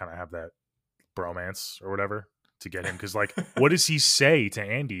kind of have that bromance or whatever to get him cuz like what does he say to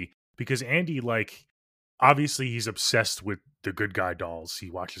Andy? Because Andy like obviously he's obsessed with the good guy dolls.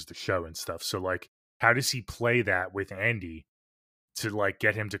 He watches the show and stuff. So like how does he play that with Andy to like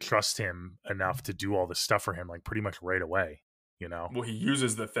get him to trust him enough to do all this stuff for him like pretty much right away, you know? Well, he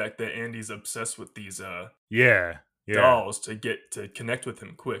uses the fact that Andy's obsessed with these Yeah. Yeah. dolls to get to connect with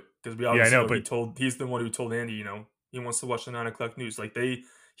him quick because we Yeah, I obviously know, know but he's the one who told Andy, he wants to watch the 9 o'clock news. Like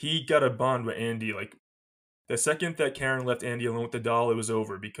he got a bond with Andy. Like the second that Karen left Andy alone with the doll, it was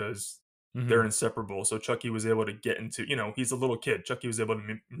over because they're mhm. inseparable. So Chucky was able to get into, he's a little kid. Chucky was able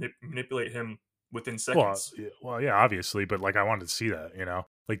to manipulate him within seconds. Well, yeah, obviously, but like I wanted to see that, you know?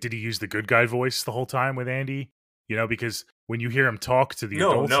 Like did he use the good guy voice the whole time with Andy? You know, because when you hear him talk to the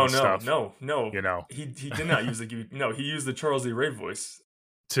No, adults no, and no, stuff, no, no. you know, He did not use no, he used the Charles Lee Ray voice.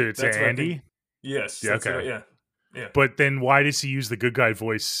 to That's what I think. Andy? Yes, Yeah, that's what okay. yeah. Yeah. But then why does he use the good guy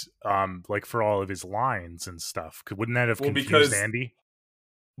voice like for all of his lines and stuff? Wouldn't that have Well, confused because Andy?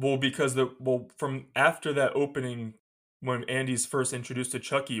 from after that opening when Andy's first introduced to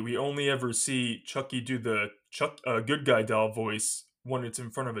Chucky, we only ever see Chucky do the good guy doll voice when it's in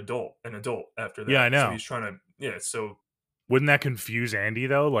front of an adult after Yeah, that. I So know. he's trying to so Wouldn't that confuse Andy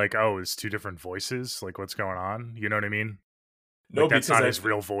though? Like, oh, it's two different voices. Like, what's going on? You know what I mean? no Like, that's because not his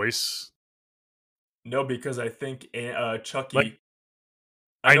real voice. I think Like, Chucky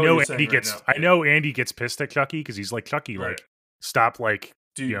I know what you're saying right now. I Yeah. know Andy gets pissed at Chucky because he's like, Chucky, Right. like, stop, like,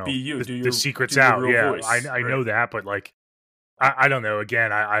 you Do be know, you. the secret's Do your out. real Yeah, voice. I Right. know that, but like, I don't know.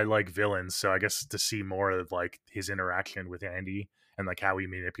 Again, I like villains, so I guess to see more of like his interaction with Andy and like how he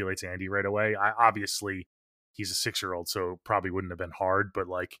manipulates Andy right away. I obviously he's a 6 year old, so probably wouldn't have been hard, but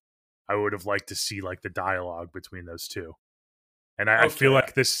like I would have liked to see like the dialogue between those two. And I feel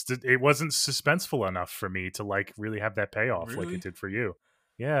Okay. like it wasn't suspenseful enough for me to like really have that payoff like it Really? did for you.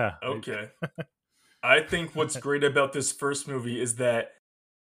 Yeah, Okay. I think what's great about this first movie is that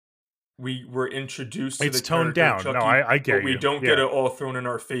we were introduced to it's the toned character of down. No, Chucky, I but get we you. don't get Yeah, it all thrown in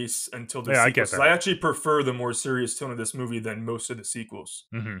our face until the yeah, I get sequels. 'Cause I that. actually prefer the more serious tone of this movie than most of the sequels.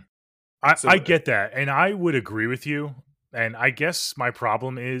 Hmm. I So, get that, and I would agree with you. And I guess my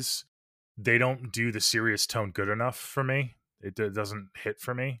problem is they don't do the serious tone good enough for me. It doesn't hit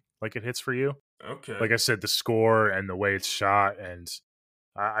for me like it hits for you. okay. Like I said, the score and the way it's shot, and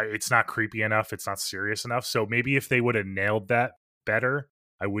it's not creepy enough. It's not serious enough. So maybe if they would have nailed that better,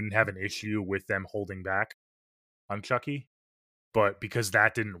 I wouldn't have an issue with them holding back on Chucky. But because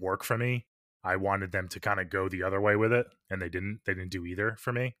that didn't work for me, I wanted them to kind of go the other way with it, and they didn't. They didn't do either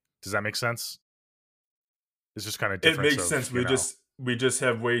for me. Does that make sense? It's just kind of It difference makes of sense. We just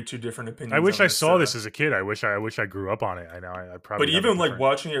have way two different I opinions wish on I this. saw this as a kid. I wish I grew up on it. I know I But probably have a even like different.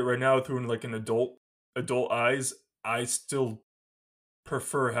 watching it right now through like an adult eyes, I still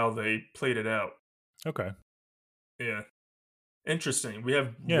prefer how they played it out. Okay. Yeah. Interesting. We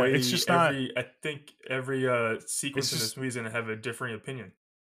have Yeah, it's way just not. every I think every It's sequence in this just movie is gonna have a differing opinion.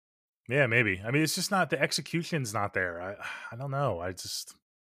 yeah, maybe. I mean, it's just not the execution's not there. I don't know. I just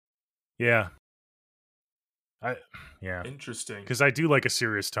yeah. I yeah, Interesting. because I do like a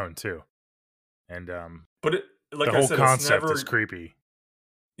serious tone too, and But it the like I whole said, it's concept is never creepy.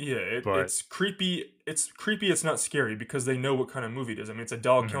 yeah, But it's creepy. It's creepy, it's not scary because they know what kind of movie it is. I mean, it's a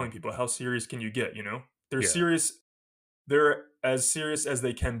dog mhm, killing people. How serious can you get, you know? They're yeah, serious they're as serious as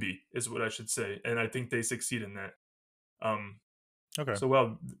they can be, is what I should say, and I think they succeed in that. Um, okay. so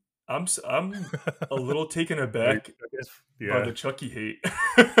well, I'm a little taken Are you- aback by yeah, the Chucky hate.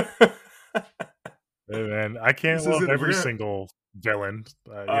 hey, man, I can't This love isn't every real. single villain.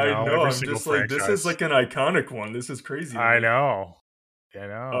 I know. Every I'm single just like, this is franchise. like an iconic one. This is crazy to I me. know. I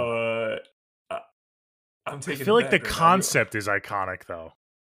know. Uh, I, I'm I taken feel like the aback right now. concept is iconic, though.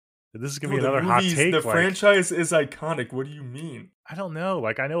 This is gonna No, be the another hot movies, the take. Like, franchise is iconic. What do you mean? I don't know.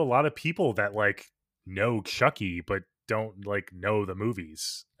 Like, I know a lot of people that like know Chucky, but don't like know the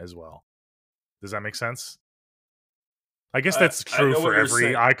movies as well. Does that make sense? I guess that's I true know what for you're every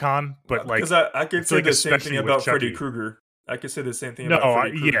saying icon, but because like, I I could feel say like the same thing especially with about Freddy Chucky. Krueger. I could say the same thing No, about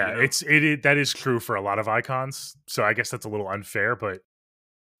Freddy Krueger. yeah, You know, that is true for a lot of icons. So I guess that's a little unfair, but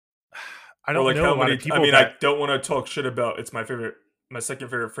I or don't like know how a lot of many? I people mean, I that. don't want to talk shit about. It's my favorite, my second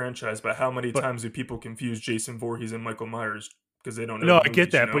favorite franchise. But how many But times do people confuse Jason Voorhees and Michael Myers because they don't know no, the I get movies?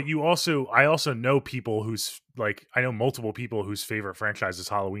 You that. know. But I also know people whose like, I know multiple people whose favorite franchise is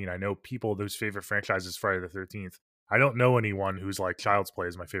Halloween. I know people whose favorite franchise is Friday the 13th. I don't know anyone who's like Child's Play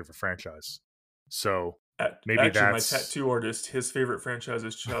is my favorite franchise. So maybe Actually, my that's. tattoo artist, his favorite franchise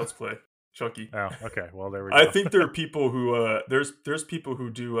is Child's Play, Chucky. Oh, okay. Well, there we I go. think there are people who there's people who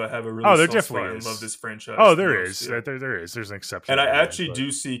do have a really Oh, there soft definitely spot and love is. this franchise Oh, the there most. is. Yeah, There is. There's an exception and I to the rule, actually but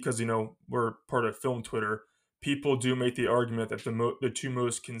do see because we're part of film Twitter. People do make the argument that the two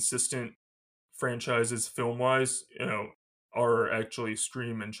most consistent franchises film wise, are actually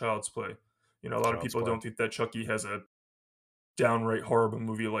Scream and Child's Play. A lot of Child's people Play. don't think that Chucky has a downright horrible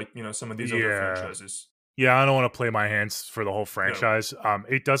movie like some of these other Yeah. franchises. Yeah, I don't want to play my hands for the whole No, franchise.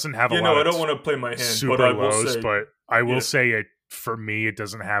 It doesn't have a yeah, lot no, I of don't want to play my hand, but super I will lows, say, but I will yeah. say it for me. It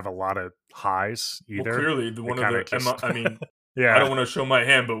doesn't have a lot of highs Well, either. clearly, It one of kind of the, just, I mean, I don't yeah, want to show my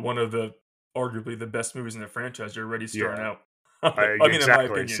hand, but one of the arguably the best movies in the franchise. You're already starting yeah, out. I mean, in my exactly.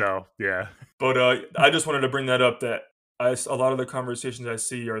 opinion. So yeah, But I just wanted to bring that up. That a lot of the conversations I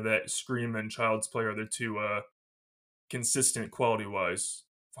see are that Scream and Child's Play are the two consistent quality wise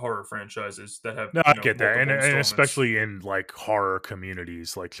horror franchises that have no, I get that, multiple and installments. especially in like horror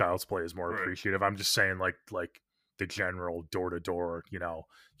communities, like Child's Play is more Right. appreciative. I'm just saying, like the general door to door,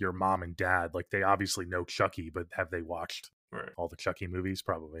 your mom and dad, like they obviously know Chucky, but have they watched Right. all the Chucky movies?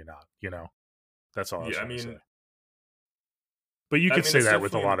 Probably not. That's all I was Yeah. trying to say. But you could say It's that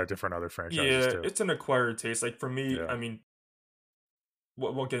with a definitely lot of different other franchises yeah. too. It's an acquired taste. Like for me, Yeah. I mean,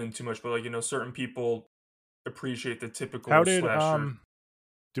 won't get into too much, but like certain people appreciate the How typical slasher.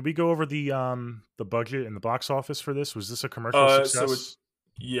 did we go over the budget and the box office for this? Was this a commercial So it success?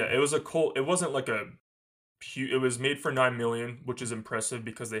 yeah, it was a cult. It wasn't like a it was made for 9 million, which is impressive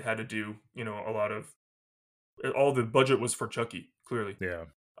because they had to do a lot of all the budget was for Chucky clearly. Yeah.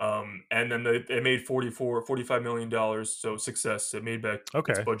 And then they made 45 million dollars, so success. It made back its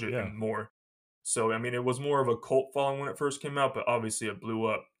Okay. budget Yeah. and more. So I mean, it was more of a cult following when it first came out, but obviously it blew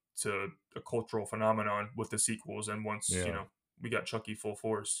up to a cultural phenomenon with the sequels. And once Yeah. we got Chucky full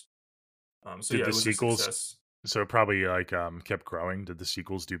force. So Did yeah, the it was a sequels success. so it probably like kept growing? Did the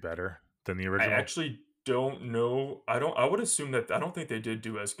sequels do better than the I original? actually don't know. I would assume that I don't think they did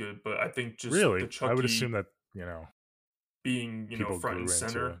do as good, but I think just the Really? I would assume Chucky that, being, people front and grew into it.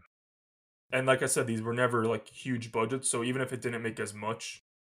 center. And like I said, these were never like huge budgets, so even if it didn't make as much,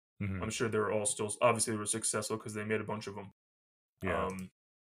 I'm Mhm. sure they were all still obviously they were successful because they made a bunch of them. Yeah. Um,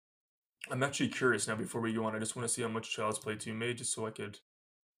 I'm actually curious now before we go on. I just want to see how much Child's Play 2 made just so I could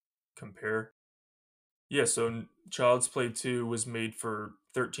compare. Yeah, so Child's Play 2 was made for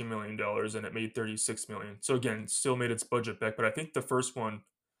 $13 million and it made 36 million. So again, still made its budget back, but I think the first one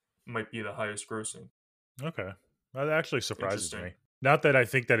might be the highest grossing. Okay. That actually surprises Interesting. me. Not that I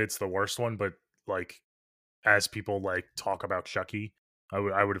think that it's the worst one, but, like, as people, like, talk about Chucky, I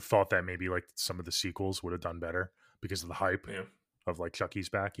would have thought that maybe, like, some of the sequels would have done better because of the hype Yeah, of, like, Chucky's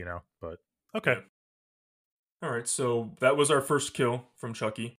back, But, okay. yeah. All right, so that was our first kill from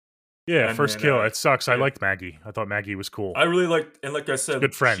Chucky, Yeah, and first then kill, it sucks, I yeah, liked Maggie. I thought Maggie was cool. I really liked, and like I said,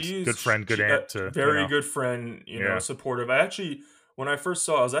 Good friend. Good friend, good she aunt to, very good friend, Yeah. supportive. I actually, when I first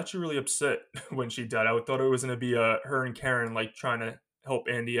saw, I was actually really upset when she died. I thought it was gonna be her and Karen like trying to help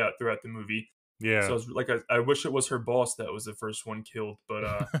Andy out throughout the movie. So I Yeah. was like, I wish it was her boss that was the first one killed. But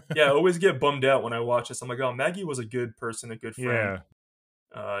yeah, I always get bummed out when I watch this. I'm like, oh, Maggie was a good person, a good friend.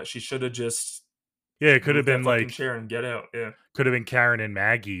 Yeah. She should have just Yeah, it could have moved that been, fucking like, chair and get out. Yeah. could have been Karen and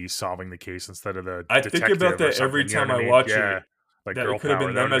Maggie solving the case instead of the I think about detective or that every something, you know time what I I mean? watch Yeah. it, Like, that it girl could have power,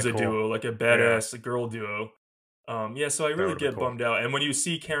 been that them would've as been a cool. duo, like a Yeah, badass girl duo. Yeah, so I that really would've been get cool. bummed out. And when you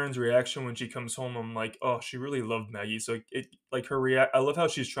see Karen's reaction when she comes home, I'm like, oh, she really loved Maggie. So it like her react. I love how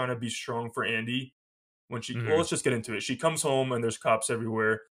she's trying to be strong for Andy when she. Well, Mhm. let's just get into it. She comes home and there's cops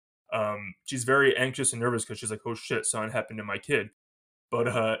everywhere. She's very anxious and nervous because she's like, oh shit, something happened to my kid.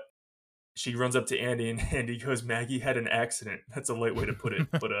 But she runs up to Andy and Andy goes, Maggie had an accident. That's a light way to put it,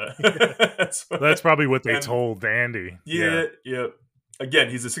 but Yeah. that's That's probably what they and told Andy. Yeah. yeah, yeah.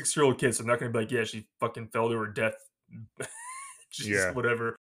 Again, he's a 6-year-old kid, so I'm not gonna be like, yeah, she fucking fell to her death. She's Yeah.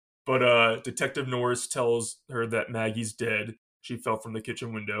 whatever. But Detective Norris tells her that Maggie's dead. She fell from the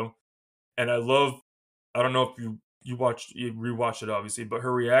kitchen window. And I don't know if you rewatch it obviously, but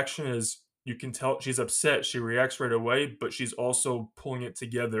her reaction is you can tell she's upset. She reacts right away, but she's also pulling it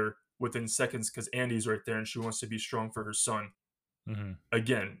together within seconds because Andy's right there and she wants to be strong for her son. Mhm.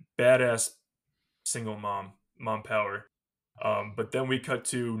 Again, badass single mom power. But then we cut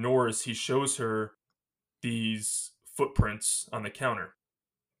to Norris. He shows her these footprints on the counter.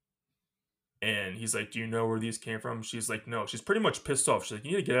 And he's like, do you know where these came from? She's like, no. She's pretty much pissed off. She's like,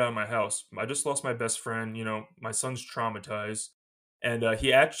 you need to get out of my house. I just lost my best friend. My son's traumatized. And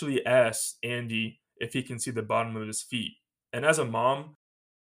he actually asks Andy if he can see the bottom of his feet. And as a mom,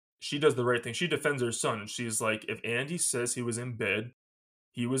 she does the right thing. She defends her son. She's like, if Andy says he was in bed,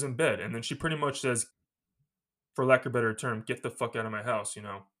 he was in bed. And then she pretty much says, for lack of a better term, get the fuck out of my house.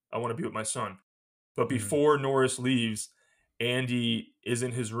 I want to be with my son. But Mhm. before Norris leaves, Andy is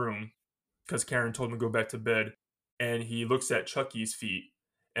in his room because Karen told him to go back to bed. And he looks at Chucky's feet.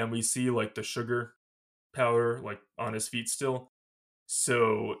 And we see like the sugar powder like on his feet still.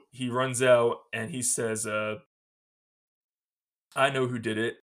 So he runs out and he says, I know who did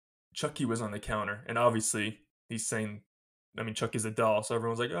it. Chucky was on the counter. And obviously he's saying, I mean, Chucky's a doll. So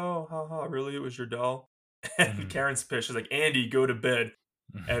everyone's like, oh, haha, really? It was your doll? And Mhm. Karen's pissed. She's like, Andy, go to bed.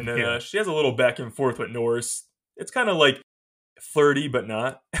 And then Yeah. she has a little back and forth with Norris. It's kind of like flirty, but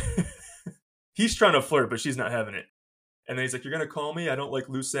not. He's trying to flirt, but she's not having it. And then he's like, you're going to call me? I don't like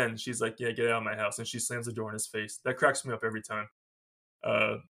loose ends. She's like, yeah, get out of my house. And she slams the door in his face. That cracks me up every time.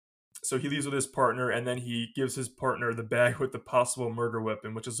 Uh, so he leaves with his partner, and then he gives his partner the bag with the possible murder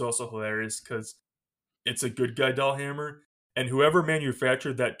weapon, which is also hilarious because it's a good guy doll hammer. And whoever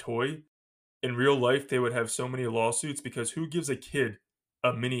manufactured that toy, in real life, they would have so many lawsuits because who gives a kid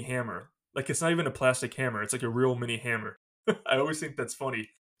a mini hammer? Like, it's not even a plastic hammer, it's like a real mini hammer. I always think that's funny.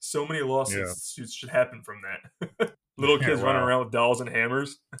 So many Yeah. lawsuits should happen from that. Little Yeah, kids running wow. around with dolls and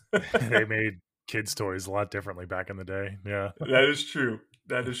hammers. They made kids' toys a lot differently back in the day. Yeah. That is true.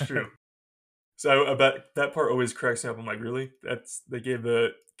 That is true. So about that part always cracks me up. I'm like, really? They gave the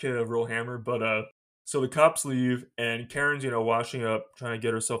kid a real hammer, but so the cops leave and Karen's washing up, trying to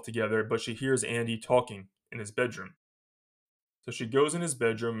get herself together, but she hears Andy talking in his bedroom. So she goes in his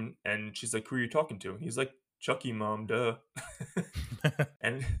bedroom and she's like, "Who are you talking to?" And he's like, "Chucky, mom, duh."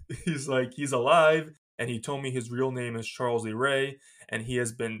 And he's like, "He's alive, and he told me his real name is Charles Lee Ray, and he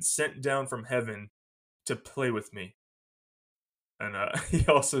has been sent down from heaven to play with me." And he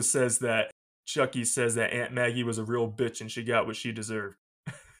also says that Chucky says that Aunt Maggie was a real bitch and she got what she deserved.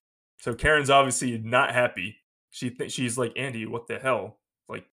 So Karen's obviously not happy. She's like, Andy, what the hell?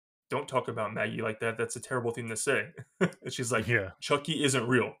 Like, don't talk about Maggie like that. That's a terrible thing to say. And she's like, Yeah. Chucky isn't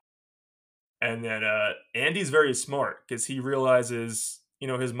real. And then Andy's very smart because he realizes,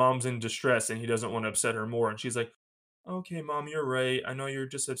 his mom's in distress and he doesn't want to upset her more. And she's like, "Okay, mom, you're right. I know you're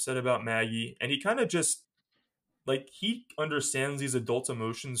just upset about Maggie." And he kind of just like he understands these adults'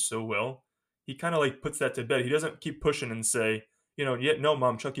 emotions so well. He kind of like puts that to bed. He doesn't keep pushing and say, "Yeah, no,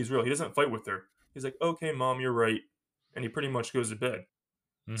 mom, Chucky's real." He doesn't fight with her. He's like, "Okay, mom, you're right," and he pretty much goes to bed.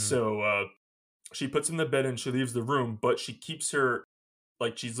 Hmm. So she puts him to bed and she leaves the room, but she keeps her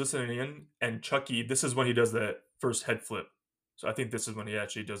like she's listening in. And Chucky, this is when he does the first head flip. So I think this is when he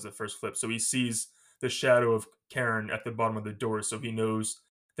actually does the first flip. So he sees the shadow of Karen at the bottom of the door, so he knows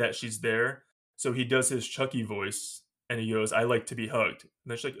that she's there. So he does his Chucky voice and he goes, "I like to be hugged." And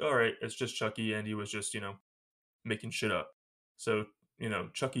then she's like, "All right, it's just Chucky," and he was just, making shit up. So,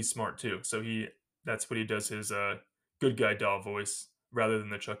 Chucky's smart too. So that's what he does his good guy doll voice rather than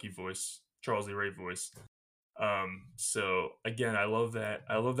the Chucky voice, Charles Lee Ray voice. So again, I love that.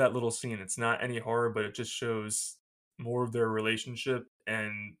 I love that little scene. It's not any horror, but it just shows more of their relationship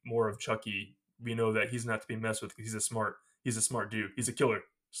and more of Chucky. We know that he's not to be messed with because he's a smart dude. He's a killer.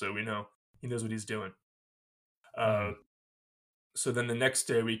 So we know he knows what he's doing. Uh, Hmm. so then the next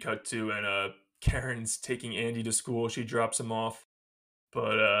day we cut to and Karen's taking Andy to school. She drops him off,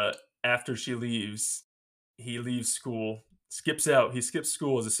 but after she leaves, he leaves school, skips out. He skips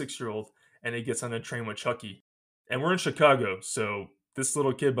school as a 6-year-old, and he gets on a train with Chucky. And we're in Chicago, so this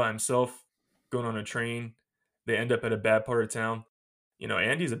little kid by himself going on a train. They end up at a bad part of town.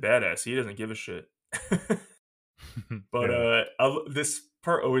 Andy's a badass. He doesn't give a shit. But Yeah. this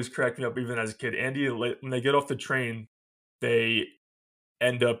part always cracked me up, even as a kid. Andy, like, when they get off the train, they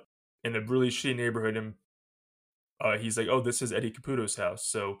end up in a really shitty neighborhood, and he's like, "Oh, this is Eddie Caputo's house."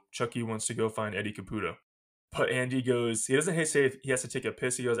 So Chucky wants to go find Eddie Caputo. But Andy goes, he doesn't say if he has to take a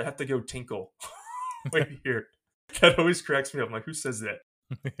piss. He goes, "I have to go tinkle." Wait here. That always cracks me up. I'm like, who says that?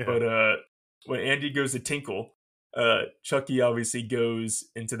 Yeah. But when Andy goes to tinkle, Chucky obviously goes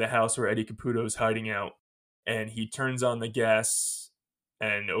into the house where Eddie Caputo is hiding out, and he turns on the gas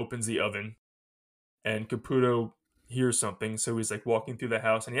and opens the oven. And Caputo hears something, so he's like walking through the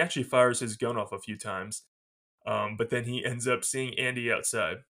house, and he actually fires his gun off a few times. But then he ends up seeing Andy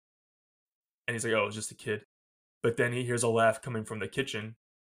outside, and he's like, "Oh, it's just a kid." But then he hears a laugh coming from the kitchen,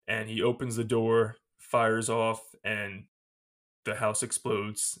 and he opens the door, fires off, and the house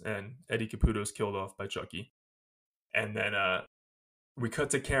explodes, and Eddie Caputo is killed off by Chucky. And then we cut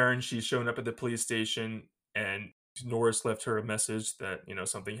to Karen. She's shown up at the police station, and Norris left her a message that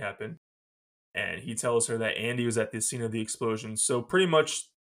something happened, and he tells her that Andy was at the scene of the explosion. So pretty much,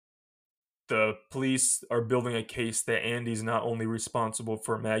 the police are building a case that Andy's not only responsible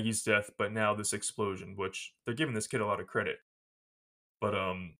for Maggie's death, but now this explosion, which they're giving this kid a lot of credit. But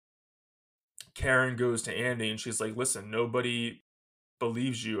Karen goes to Andy and she's like, "Listen, nobody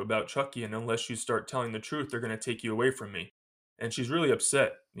believes you about Chucky, and unless you start telling the truth, they're gonna take you away from me." And she's really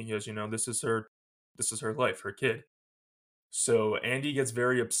upset because this is her life, her kid. So Andy gets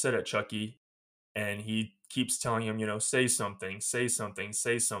very upset at Chucky, and he keeps telling him, "Say something, say something,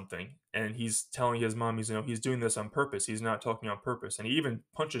 say something." And he's telling his mom, he's doing this on purpose. He's not talking on purpose. And he even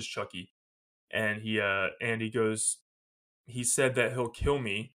punches Chucky. And Andy goes, "He said that he'll kill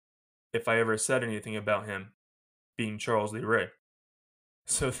me if I ever said anything about him being Charles Lee Ray."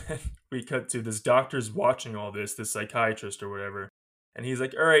 So then we cut to this doctor's watching all this psychiatrist or whatever. And he's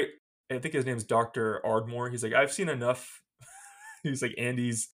like, "All right," I think his name's Dr. Ardmore. He's like, "I've seen enough." He's like,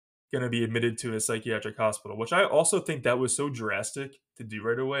 "Andy's going to be admitted to a psychiatric hospital," which I also think that was so drastic to do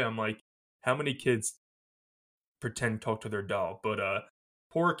right away. I'm like, how many kids pretend talk to their doll? But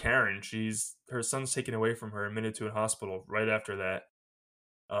poor Karen, her son's taken away from her, admitted to a hospital right after that.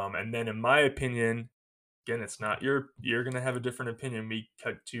 And then, in my opinion, again, it's not you're gonna have a different opinion. We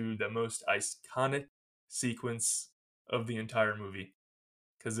cut to the most iconic sequence of the entire movie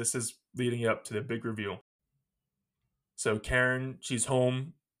because this is leading up to the big reveal. So Karen, she's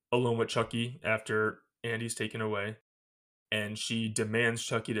home alone with Chucky after Andy's taken away, and she demands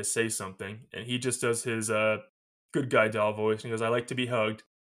Chucky to say something, and he just does his good guy doll voice, and he goes, "I like to be hugged,"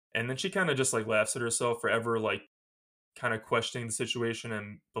 and then she kind of just like laughs at herself forever, like kind of questioning the situation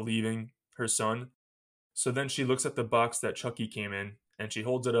and believing her son. So then she looks at the box that Chucky came in, and she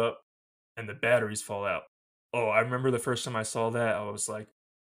holds it up, and the batteries fall out. Oh, I remember the first time I saw that, I was like,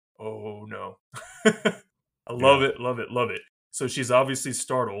 "Oh no." I love Yeah. it, love it, love it. So she's obviously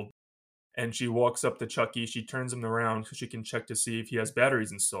startled, and she walks up to Chucky. She turns him around so she can check to see if he has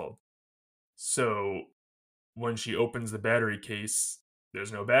batteries installed. So when she opens the battery case,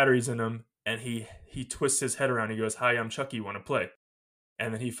 there's no batteries in them, and he twists his head around. He goes, "Hi, I'm Chucky. Want to play?"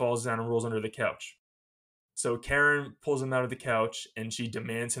 And then he falls down and rolls under the couch. So Karen pulls him out of the couch and she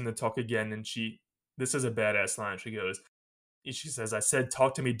demands him to talk again. And this is a badass line. She says, "I said,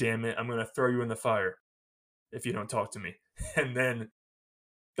 talk to me, damn it. I'm going to throw you in the fire if you don't talk to me." And then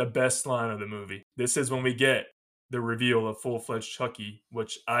the best line of the movie. This is when we get the reveal of full-fledged Chucky,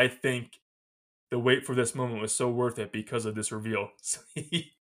 which I think the wait for this moment was so worth it because of this reveal. So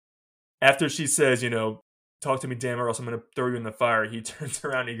after she says, talk to me, damn it, or else I'm going to throw you in the fire, he turns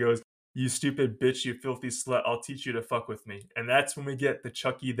around and he goes, "You stupid bitch, you filthy slut, I'll teach you to fuck with me." And that's when we get the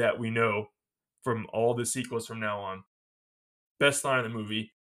Chucky that we know from all the sequels from now on. Best line of the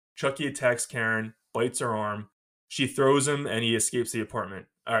movie. Chucky attacks Karen, bites her arm. She throws him, and he escapes the apartment.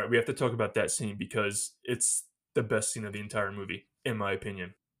 All right, we have to talk about that scene because it's the best scene of the entire movie, in my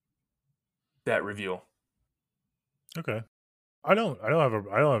opinion. That reveal. Okay. I don't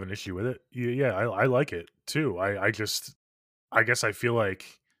have an issue with it. Yeah, I like it too. I guess I feel like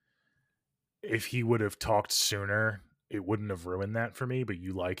if he would have talked sooner, it wouldn't have ruined that for me. But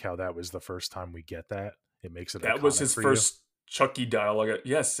you like how that was the first time we get that. It makes it That was iconic his for you. first Chucky dialogue.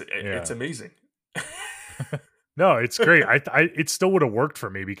 Yes, it's Yeah. amazing. No, it's great. It still would have worked for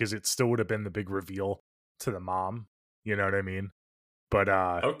me because it still would have been the big reveal to the mom. You know what I mean? But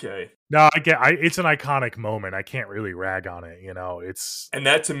Okay. no, it's an iconic moment. I can't really rag on it. It's And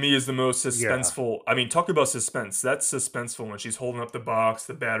that to me is the most yeah, suspenseful. I mean, talk about suspense. That's suspenseful when she's holding up the box,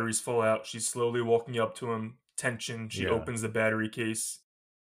 the batteries fall out, she's slowly walking up to him, tension, she yeah, opens the battery case.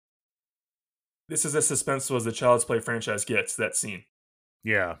 This is as suspenseful as the Child's Play franchise gets, that scene.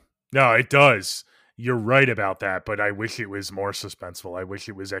 yeah. No, it does. You're right about that, but I wish it was more suspenseful. I wish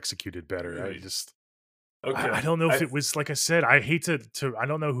it was executed better. Really? I Okay. don't know if it was like I said. I hate to. I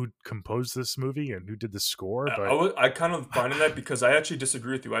don't know who composed this movie and who did the score, but I kind of finding that because I actually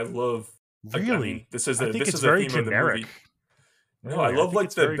disagree with you. I love I mean, really, I think this it's is a very theme of the generic. movie. No, I Really, I love think like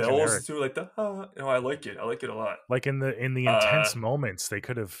it's the very bells generic. too, like the no, I like it. I like it a lot. Like in the Uh intense moments, they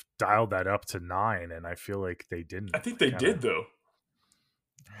could have dialed that up to 9, and I feel like they I didn't. think They they kind of. did though.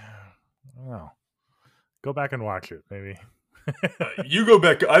 Oh, go back and watch it, maybe. You go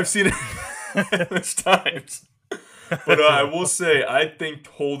back. I've seen it countless times. But I will say, I think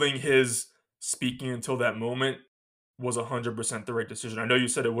holding his speaking until that moment was 100% the right decision. I know you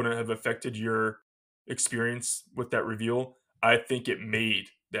said it wouldn't have affected your experience with that reveal. I think it made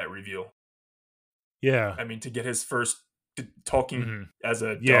that reveal. Yeah. I mean, to get his first talking Hmm. as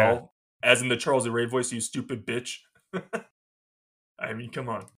a Yeah. doll, as in the Charles Ray voice, "You stupid bitch." I mean, come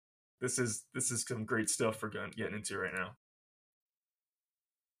on. This is some great stuff we're getting into right now.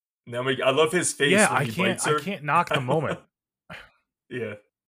 Now I love his Yeah. face when he bites I her. can't knock the moment. Yeah,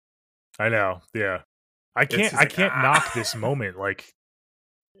 I know. Yeah. it's he's I like can't knock ah. this moment like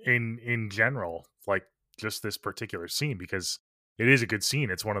in general, like just this particular scene because it is a good scene.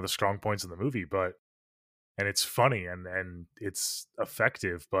 It's one of the strong points of the movie, but and it's funny and it's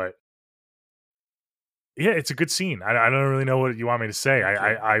effective, but yeah, it's a good scene. I don't really know what you want me to say.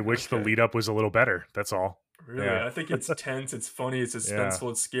 Okay, I wish the okay. lead up was a little better. That's all. Really, Yeah. I think it's tense. It's funny. It's Yeah.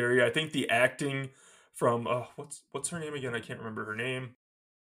 suspenseful. It's scary. I think the acting from what's her name again? I can't remember her name.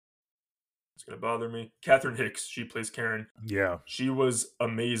 It's gonna bother me. Catherine Hicks. She plays Karen. Yeah. She was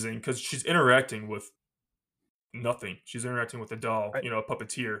amazing because she's interacting with nothing. She's interacting with a doll, I, a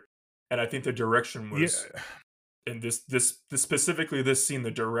puppeteer. And I think the direction yeah. was in this specifically this scene, the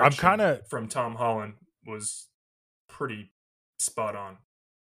I'm kind direction of from Tom Holland was pretty spot on.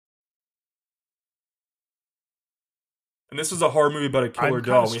 And this is a horror movie about a I'm killer kind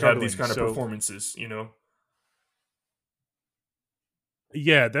doll. of We have these struggling. kind of So performances.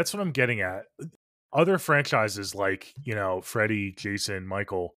 yeah, that's what I'm getting at. Other franchises like, Freddy, Jason,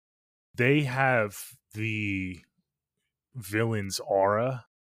 Michael, they have the villain's aura.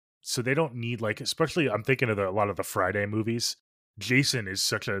 So they don't need like especially I'm thinking of a lot of the Friday movies. Jason is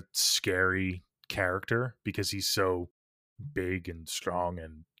such a scary character because he's so big and strong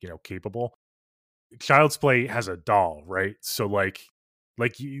and, capable. Child's Play has a doll, right? So what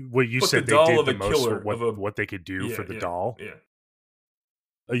you But the said they doll did of the a most for killer of a what they could do yeah, for the yeah, doll. yeah.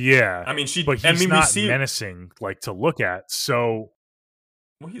 Yeah, but I he's mean we not see menacing like to look at. So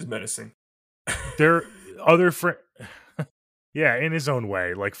well he's menacing. there other yeah, in his own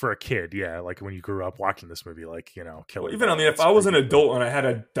way, like for a kid, yeah, like when you grew up watching this movie, like, Well, killer even I doll, mean, if that's I was an creepy, but adult and I had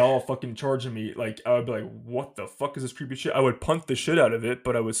a doll fucking charging me, like I would be like, "What the fuck is this creepy shit?" I would punt the shit out of it,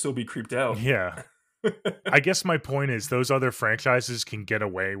 but I would still be creeped out. yeah. I guess my point is those other franchises can get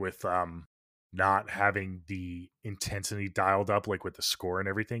away with not having the intensity dialed up like with the score and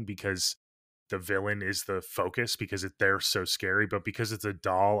everything because the villain is the focus because they're so scary, but because it's a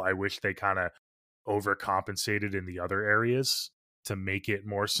doll, I wish they kind of overcompensated in the other areas to make it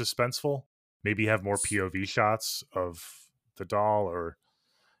more suspenseful. maybe have more POV shots of the doll, or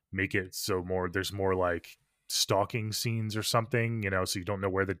make it so more there's more like stalking scenes or something, so you don't know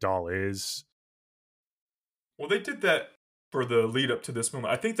where the doll is. Well, they did that for the lead up to this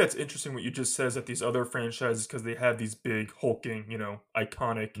moment. I think that's interesting what you just says that these other franchises, because they have these big hulking,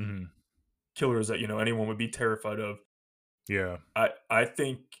 iconic Hmm. killers that anyone would be terrified of. Yeah. I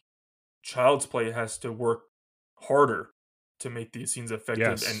think Child's Play has to work harder to make these scenes effective,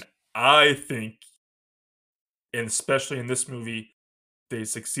 and Yes. I think, and especially in this movie, they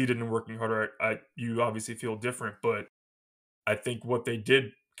succeeded in working harder. You obviously feel different, but I think what they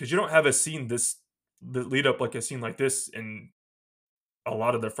did, because you don't have a scene the lead up like a scene like this in a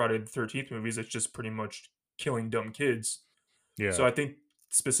lot of the Friday the 13th movies. It's just pretty much killing dumb kids. So Yeah. I think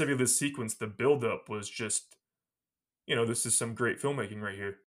specifically this sequence, the build up was just, this is some great filmmaking right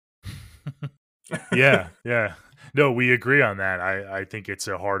here. Yeah, yeah. No, we agree on that. I think it's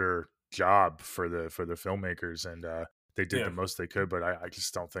a harder job for the filmmakers, and they did the Yeah. most they could, but I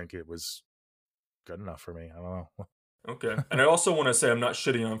just don't think it was good enough for me. I don't know. Okay. And I also want to say I'm not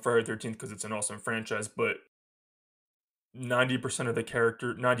shitting on Friday the 13th because it's an awesome franchise, but 95% of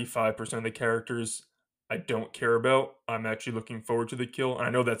the characters I don't care about. I'm actually looking forward to the kill. And I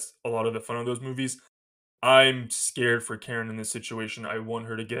know that's a lot of the fun of those movies. I'm scared for Karen in this situation. I want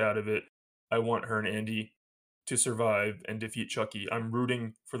her to get out of it. I want her and Andy to survive and defeat Chucky. I'm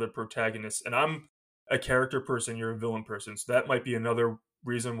rooting for the protagonist. And I'm a character person, you're a villain person. So that might be another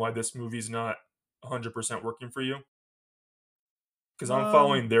reason why this movie's not 100% working for you. Because I'm Um,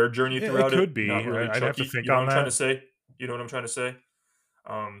 following their journey it throughout it, could not be. really I'd have to Chucky. think You know what on I'm trying to that. say? You know what I'm trying to say?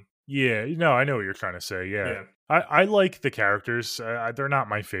 Um, Yeah, no, I know what you're trying to say. Yeah, yeah. I like the characters. They're not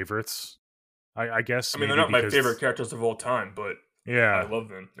my favorites. I guess I mean, they're maybe not my favorite because characters of all time, but I yeah, love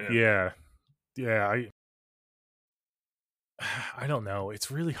them. Yeah. yeah, yeah. I don't know.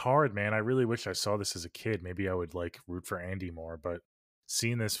 It's really hard, man. I really wish I saw this as a kid. Maybe I would like root for Andy more, but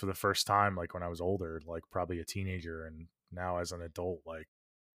seeing this for the first time, like when I was older, like probably a teenager, and now as an adult, like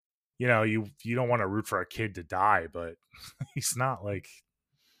you don't want to root for a kid to die, but he's not like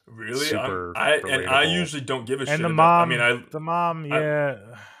Really? super I relatable. usually don't give a And shit about I mean, the mom, I yeah.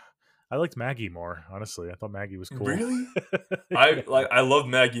 I liked Maggie more, honestly. I thought Maggie was cool. really? Yeah. I love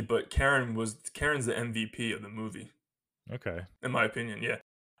Maggie, but Karen's the MVP of the movie, Okay. in my opinion, yeah.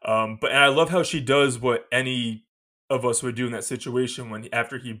 But and I love how she does what any of us would do in that situation when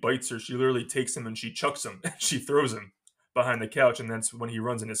after he bites her, she literally takes him and she chucks him. She throws him behind the couch, and that's when he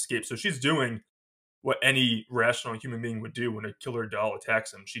runs and escapes. So she's doing what any rational human being would do when a killer doll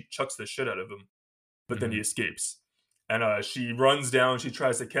attacks him. She chucks the shit out of him, but then he Hmm. escapes. And she runs down. She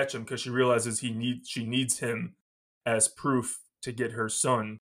tries to catch him because she realizes she needs him as proof to get her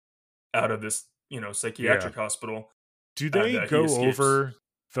son out of this Yeah. psychiatric hospital, Do and they he go escapes. over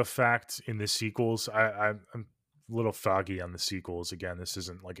the fact in the sequels? I'm a little foggy on the sequels. Again, this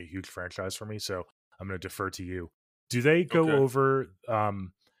isn't like a huge franchise for me, so I'm going to defer to you. Do they go Okay. over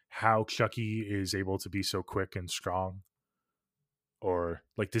how Chucky is able to be so quick and strong, or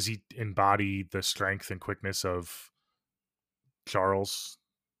like does he embody the strength and quickness of Charles,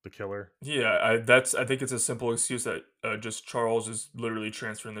 the killer? Yeah, I think it's a simple excuse that just Charles is literally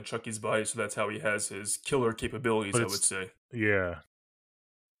transferring the Chucky's body, so that's how he has his killer capabilities. But I would it's say. yeah.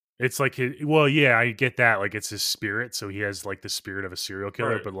 It's like well, yeah, I get that. Like it's his spirit, so he has like the spirit of a serial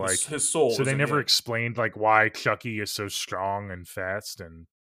killer. Right, But like, his soul so is they in never him. explained like why Chucky is so strong and fast and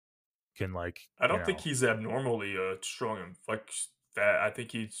can like I don't think he's abnormally strong and like that. I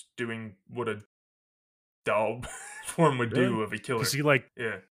think he's doing what a doll form would really, do of a because killer.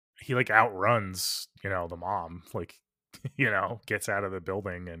 Yeah. he like outruns the mom, like gets out of the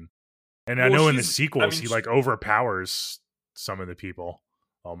building, and I Well, know in the sequels he sh like overpowers some of the people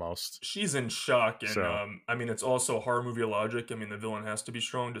almost. she's in shock, and So I mean, it's also horror movie logic. I mean, the villain has to be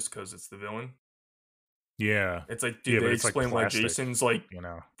strong just because it's the villain. yeah, It's like, do yeah, but they it's like explain why plastic, Jason's like? you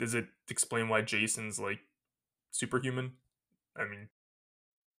know. Does it explain why Jason's like superhuman? I mean,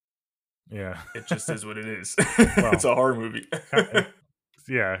 Yeah. it just is what it is. It's Well, a horror movie.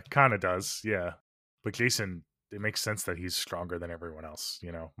 yeah, kind of does. Yeah. But Jason, it makes sense that he's stronger than everyone else.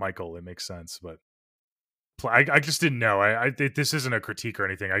 Michael, it makes sense. But I just didn't know. This isn't a critique or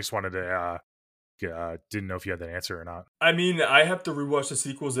anything. I just wanted to, didn't know if you had that answer or not. I mean, I have to rewatch the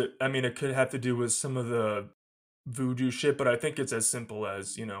sequels. I mean, it could have to do with some of the voodoo shit, but I think it's as simple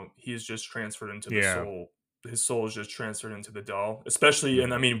as, he's just transferred into the Yeah. soul. His soul is just transferred into the doll. Especially,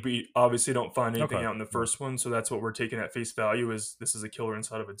 and I Hmm. mean, we obviously don't find anything Okay. out in the Yeah. first one, so that's what we're taking at face value is this is a killer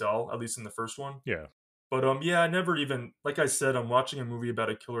inside of a doll, at least in the first one. Yeah. But yeah, I never even like I said, I'm watching a movie about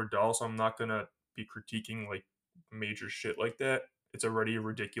a killer doll, so I'm not gonna be critiquing like major shit like that. It's already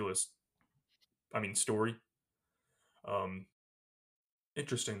ridiculous. story. Um,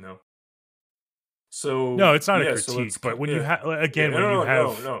 Interesting though. So No, it's not a yeah, so let's critique, but when you yeah, have yeah. again, No, when you no,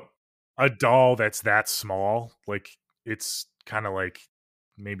 no, have no. a doll that's that small, like, it's kinda like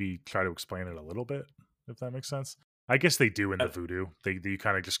maybe try to explain it a little bit, if that makes sense. I guess they do in the Uh, voodoo. They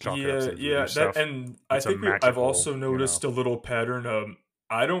kinda just chalk it up to yeah, the voodoo yeah. That stuff. and I It's a think I've magical, also noticed a little pattern.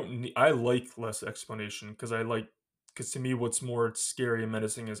 I like less explanation because because to me, what's more scary and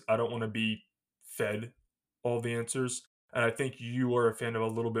menacing is I don't want to be fed all the answers. And I think you are a fan of a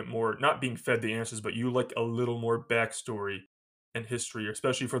little bit more, not being fed the answers, but you like a little more backstory and history,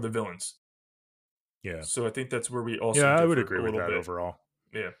 especially for the villains. yeah. So I think that's where we also Yeah, I would differ agree a with little that bit. overall.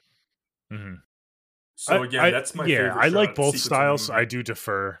 Yeah. Mhm. So again, that's my Yeah, favorite I like shot both sequence in the styles. movie.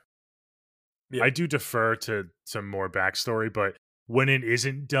 Yeah, I do defer to some more backstory, but when it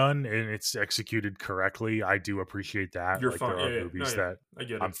isn't done and it's executed correctly, I do appreciate that. you're Like, fine. there Yeah, are yeah. No, movies yeah. that I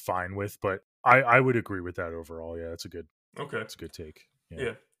get I'm it. fine with, but I would agree with that overall. Yeah, Okay. it's a good take. Yeah.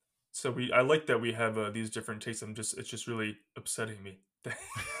 Yeah. So I like that we have these different tastes. It's just really upsetting me that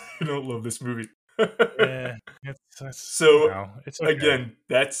you don't love this movie. Yeah, that's So it's okay. again,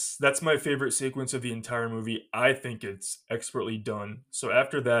 that's my favorite sequence of the entire movie. I think it's expertly done. So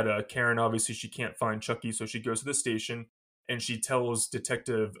after that, Karen obviously she can't find Chucky, so she goes to the station and she tells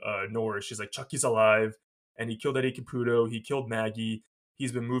Detective Norris, she's like, Chucky's alive, and he killed Eddie Caputo. He killed Maggie.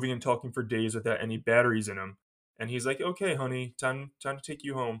 He's been moving and talking for days without any batteries in him. And he's like, okay, honey, time to take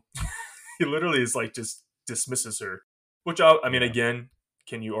you home. He literally is like just dismisses her, which I mean, Yeah. again,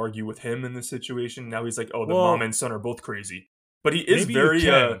 can you argue with him in this situation? Now he's like, oh, the mom Well, and son are both crazy, but he is maybe you very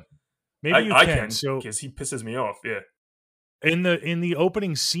can. Maybe you I can. can So because he pisses me off. Yeah, in the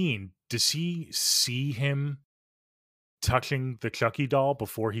opening scene, does he see him touching the Chucky doll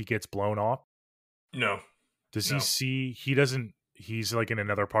before he gets blown off? no, Does he no, see he doesn't he's like in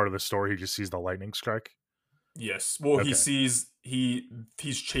another part of the story, he just sees the lightning strike? yes. Well, he Okay. sees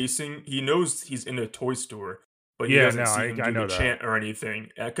he's chasing. He knows he's in a toy store, but he Yeah, doesn't no, see him I do the know that. chant or anything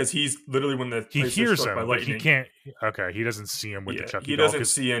because he's literally when the He place is hears struck by him, but he lightning. can't okay, he doesn't see him with the Yeah, Chucky he doll. doesn't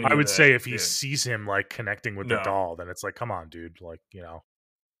Because see any I of would that. say if he Yeah, sees him, like, connecting with the no. doll, then it's like, "Come on, dude," like,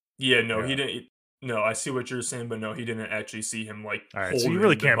 Yeah, no, he yeah. didn't. No, I see what you're saying, but no, he didn't actually see him like Alright, so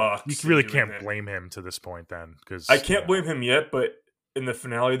holding the you box and really doing can't that. blame him to this point then, I because can't blame him yet, but in the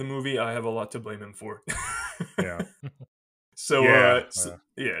finale of the movie, I have a lot to blame him for. yeah. so, Yeah,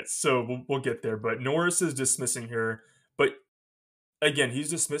 yeah, so we'll get there. But Norris is dismissing her, but again,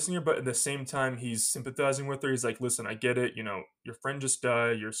 he's dismissing her, but at the same time, he's sympathizing with her. He's like, "Listen, I get it. You know, your friend just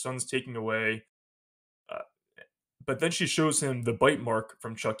died. Your son's taken away." Uh, but then she shows him the bite mark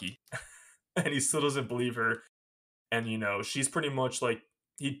from Chucky, and he still doesn't believe her. And she's pretty much like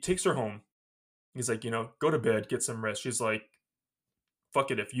he takes her home. He's like, go to bed, get some rest. She's like,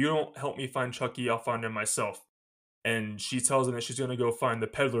 fuck it. If you don't help me find Chucky, I'll find him myself. And she tells him that she's gonna go find the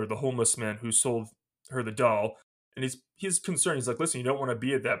peddler, the homeless man who sold her the doll. And he's concerned. He's like, listen, you don't want to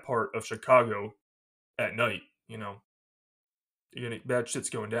be at that part of Chicago at night. Bad shit's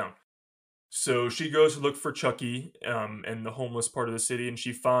going down. So she goes to look for Chucky, in the homeless part of the city, and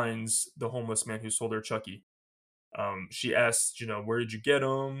she finds the homeless man who sold her Chucky. She asks, where did you get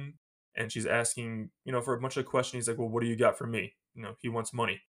him? And she's asking, for a bunch of questions. He's like, well, what do you got for me? He wants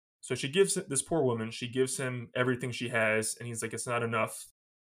money. So she gives this poor woman, she gives him everything she has, and he's like, it's not enough.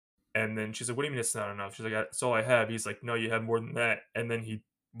 And then she's like, what do you mean it's not enough? She's like, that's all I have. He's like, no, you have more than that. And then he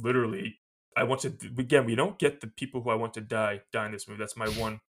literally, again, we don't get the people who I want to die in this movie. That's my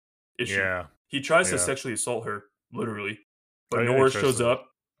one issue. yeah, He tries to yeah. sexually assault her, literally. Oh, But yeah, he Norris tries shows to up.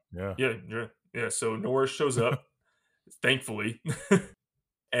 yeah. Yeah, yeah, yeah. So Norris shows up, thankfully.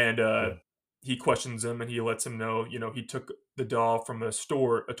 And Yeah. he questions him and he lets him know, he took the doll from a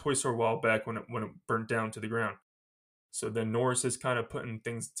toy store a while back when it burnt down to the ground. So then Norris is kind of putting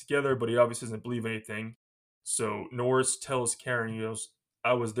things together, but he obviously doesn't believe anything. So Norris tells Karen, he goes,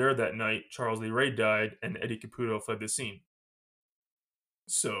 I was there that night. Charles Lee Ray died and Eddie Caputo fled the scene.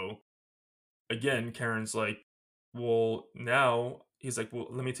 So again, Karen's like, well, now he's like, well,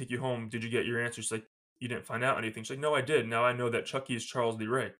 let me take you home. Did you get your answer? She's like, you didn't find out anything. She's like, no, I did. Now I know that Chucky is Charles Lee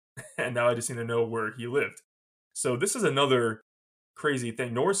Ray. And now I just need to know where he lived. So this is another crazy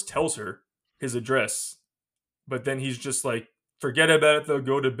thing. Norris tells her his address, but then he's just like, forget about it though,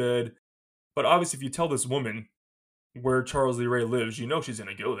 go to bed. But obviously, if you tell this woman where Charles Lee Ray lives, she's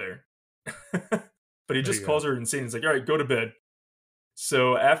going to go there. But he There just you go. calls her insane. He's like, all right, go to bed.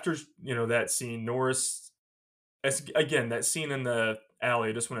 So after, that scene, Norris, again, that scene in the alley,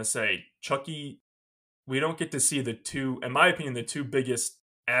 I just want to say, Chucky, we don't get to see the two, in my opinion, the two biggest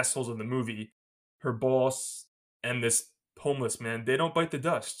assholes of the movie, her boss and this homeless, man. They don't bite the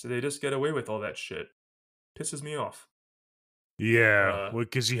dust. They just get away with all that shit. Pisses me off. Yeah,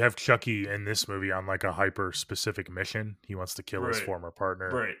 because you have Chucky in this movie on like a hyper specific mission. He wants to kill his Right. former partner,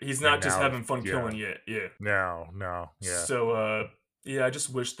 Right. He's and not just now, having fun yeah, killing yet. Yeah. no, yeah, So yeah, I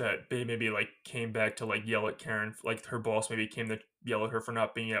just wish that they maybe like came back to like yell at Karen, like her boss maybe came to yell at her for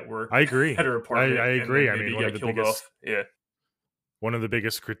not being at work I agree. at her I apartment, and agree. then I mean, maybe get killed off. Yeah. one of the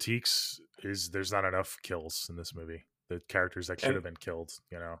biggest critiques is there's not enough kills in this movie. The characters that should And have been killed,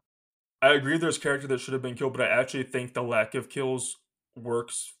 you know. I agree there's character that should have been killed, but I actually think the lack of kills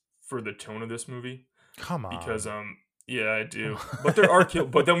works for the tone of this movie Come because on, yeah, I come do. But there are kill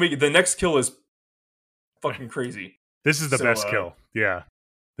on. but then the next kill is fucking crazy. This is the So best kill. Yeah,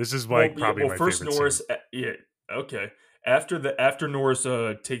 this is well, like yeah, probably well my first favorite scene. Norris yeah, okay. After Norris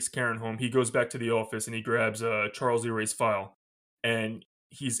takes Karen home, he goes back to the office and he grabs Charles Lee Ray's file and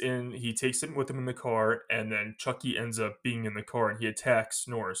he takes it with him in the car, and then Chucky ends up being in the car and he attacks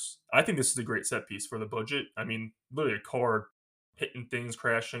Norris. I think this is a great set piece for the budget. I mean, literally a car hitting things,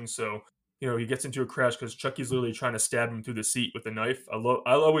 crashing. So, he gets into a crash because Chucky's literally trying to stab him through the seat with a knife.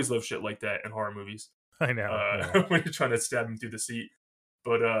 I always love shit like that in horror movies. I know. Yeah. When you're trying to stab him through the seat.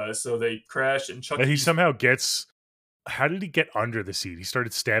 But so they crash and And he Chucky's somehow gets. How did he get under the seat? He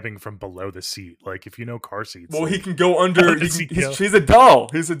started stabbing from below the seat. Like if you know car seats, well, he like can go how under. does he go? He's a doll.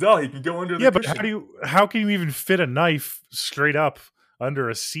 He's a doll. He can go under the Yeah, but cushion. how can you even fit a knife straight up under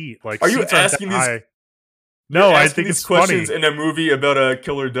a seat? Like Are you seats aren't that asking these? high. No, I Asking think these it's questions funny. in a movie about a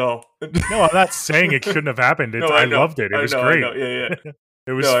killer doll. No, I'm not saying it shouldn't have happened. No, I I know. loved it. It I was know. I great. know. Yeah, yeah.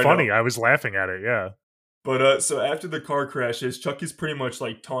 It was No, I funny. know. I was laughing at it. Yeah. But so after the car crashes, Chucky's pretty much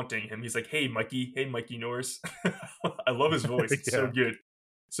like taunting him. He's like, "Hey, Mikey. Hey, Mikey Norris." I love his voice. It's so Yeah. good.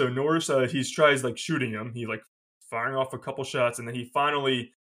 So Norris, he tries like shooting him. He like firing off a couple shots, and then he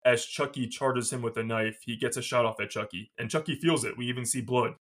finally, as Chucky charges him with a knife, he gets a shot off at Chucky, and Chucky feels it. We even see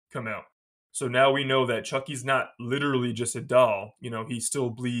blood come out. So now we know that Chucky's not literally just a doll. He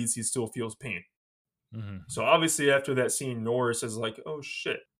still bleeds. He still feels pain. Mhm. So obviously, after that scene, Norris is like, "Oh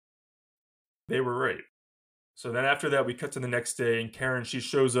shit, they were right." So then after that, we cut to the next day, and Karen, she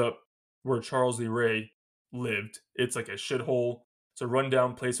shows up where Charles Lee Ray lived. It's like a shithole. It's a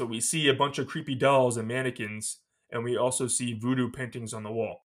rundown place, but we see a bunch of creepy dolls and mannequins, and we also see voodoo paintings on the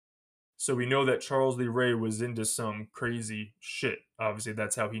wall. So we know that Charles Lee Ray was into some crazy shit. Obviously,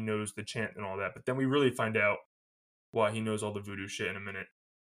 that's how he knows the chant and all that. But then we really find out why he knows all the voodoo shit in a minute.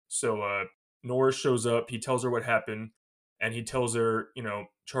 So Norris shows up. He tells her what happened, and he tells her,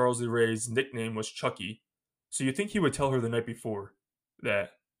 Charles Lee Ray's nickname was Chucky. So you think he would tell her the night before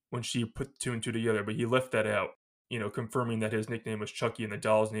that when she put two and two together, but he left that out, confirming that his nickname was Chucky and the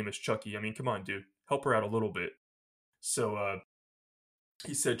doll's name is Chucky. I mean, come on, dude. Help her out a little bit. So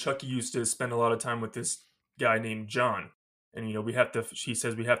he said Chucky used to spend a lot of time with this guy named John. And, she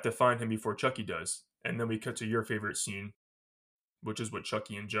says we have to find him before Chucky does. And then we cut to your favorite scene, which is with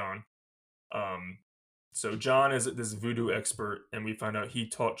Chucky and John. So John is this voodoo expert, and we find out he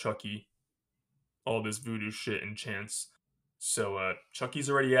taught Chucky all this voodoo shit and chants. So Chucky's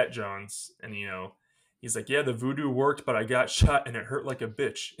already at John's, and he's like, "Yeah, the voodoo worked, but I got shot and it hurt like a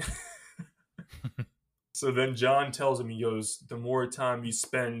bitch." So then John tells him, he goes, "The more time you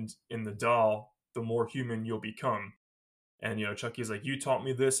spend in the doll, the more human you'll become." And Chucky's like, "You taught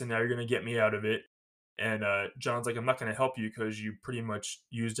me this, and now you're gonna get me out of it." And John's like, "I'm not gonna help you because you pretty much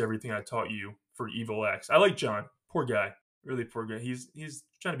used everything I taught you for evil acts." I like John. Poor guy. Really poor guy. He's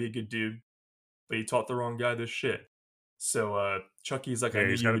trying to be a good dude, but he taught the wrong guy this shit. So Chucky's like, "I Yeah,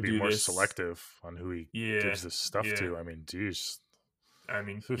 knew he's you got to would be do more this." selective on who he Yeah, gives this stuff yeah. to. I mean, geez. I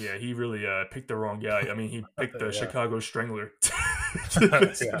mean, yeah, he really picked the wrong guy. I mean, he picked the Yeah. Chicago Strangler to give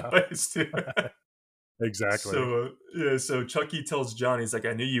this Yeah. advice to. Exactly. So Chucky tells John, he's like,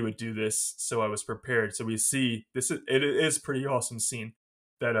 "I knew you would do this, so I was prepared." So we see it is pretty awesome scene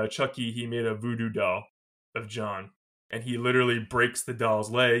that Chucky, he made a voodoo doll of John, and he literally breaks the doll's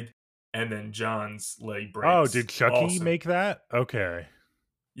leg, and then John's leg Oh, breaks. did Chucky Awesome. make that? Okay.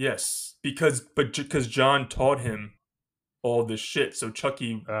 Yes, because John taught him all this shit, so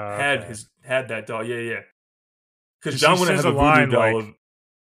Chucky Okay. had that doll. Yeah, yeah. Because Because he John wouldn't says have a a voodoo line doll like, of.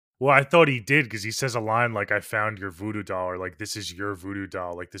 well, I thought he did because he says a line like, "I found your voodoo doll," or like, "This is your voodoo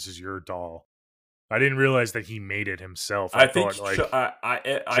doll," like, "This is your doll." I didn't realize that he made it himself. I I think thought like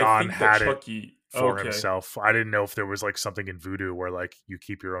I John think that had it Chucky. for Okay. himself. I didn't know if there was like something in voodoo where like you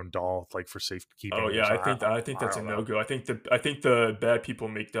keep your own doll like for Oh safekeeping or yeah, something. I think I that's a don't no know. go. I think the bad people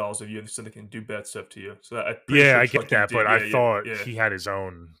make dolls of you so they can do bad stuff to you. So I'm pretty Yeah, sure I get Chucky that, did. but Yeah, I yeah, thought yeah. he had his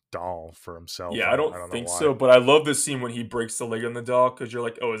own doll for himself. Yeah, I don't I don't know think why. so, but I love this scene when he breaks the leg on the doll because you're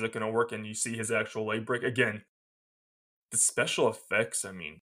like, oh, is it gonna work? And you see his actual leg break again. the special effects, I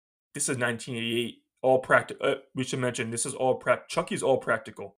mean, this is 1988, all practical. We should mention this is all Chucky's all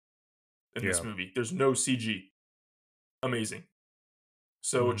practical in this Yeah. movie. There's no CG. Amazing.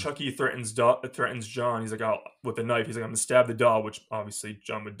 So Mhm. Chucky threatens John. He's like, "Oh," with a knife. He's like, "I'm gonna stab the doll," which obviously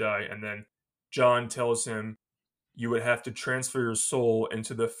John would die. And then John tells him, "You would have to transfer your soul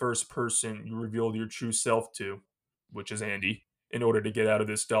into the first person you revealed your true self to, which is Andy, in order to get out of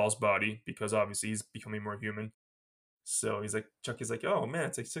this doll's body because obviously he's becoming more human." So he's like, Chucky's like, "Oh man,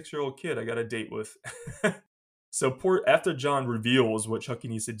 it's a 6-year-old kid I got a date with." So poor after John reveals what Chucky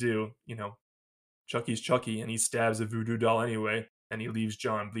needs to do, Chucky's Chucky, and he stabs a voodoo doll anyway, and he leaves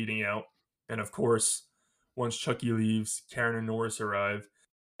John bleeding out. And of course, once Chucky leaves, Karen and Norris arrive,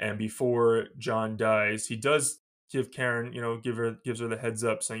 and before John dies, he does give Karen, gives her the heads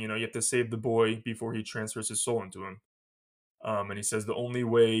up, saying, you have to save the boy before he transfers his soul into him. And he says the only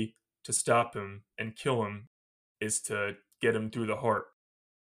way to stop him and kill him is to get him through the heart,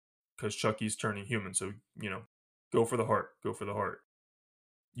 because Chucky's turning human. So go for the heart, go for the heart.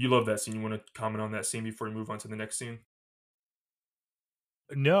 You love that scene. You want to comment on that scene before we move on to the next scene?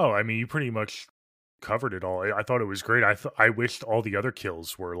 No, I mean, you pretty much covered it all. I thought it was great. I wished all the other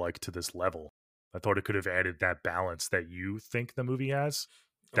kills were like to this level. I thought it could have added that balance that you think the movie has.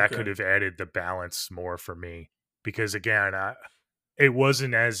 That could Okay. have added the balance more for me because again, it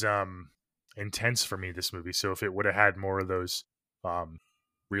wasn't as intense for me this movie. So if it would have had more of those um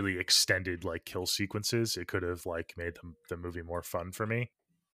really extended like kill sequences, it could have like made the movie more fun for me.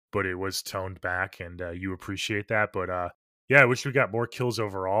 But it was toned back, and you appreciate that. But yeah, I wish we got more kills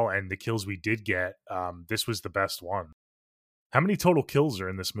overall, and the kills we did get, this was the best one. How many total kills are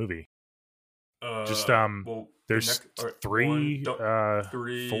in this movie? Just Well, the there's next, all right, one, three,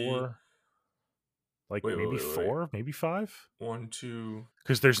 three. four, like Wait, wait, maybe wait, wait. four, maybe five. One, two.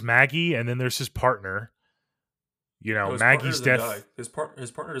 Because there's Maggie, and then there's his partner. No, his partner Maggie's doesn't die. death.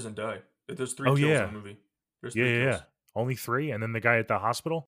 His partner doesn't die. There's three Oh kills in the yeah, movie. There's yeah, three yeah, yeah. kills, Only three, and then the guy at the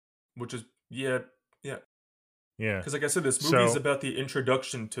hospital. which is yeah, yeah. Yeah. Because like I said, this movie is So about the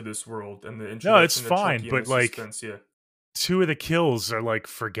introduction to this world and the no, it's introduction to fine, Chucky and the but like suspense. Yeah. two of the kills are like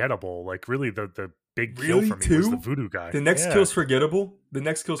forgettable. Like really, the big kill Really, for me was the two? voodoo guy. The next Yeah, kill's forgettable. The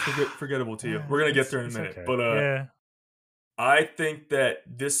next kill's forgettable to you. We're gonna get there in a it's minute, okay. but Yeah, I think that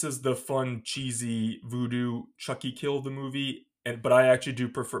this is the fun, cheesy voodoo Chucky kill of the movie, but I actually do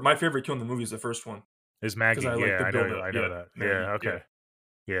prefer. My favorite kill in the movie is the first one is because Maggie. I like Yeah, the build up. I know Yeah, that. Yeah, Maggie. Yeah, okay.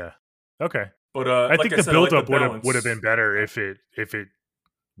 Yeah, okay. but I like think I the said, I like the buildup would have been balance. better if it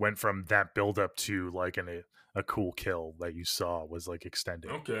went from that buildup to like a cool kill that you saw was like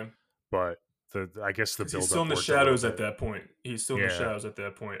extended. Okay, But I guess the because he's still in buildup the worked a little shadows at bit. that point. He's still in the Yeah, shadows at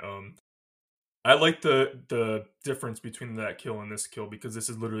that point. I like the difference between that kill and this kill because this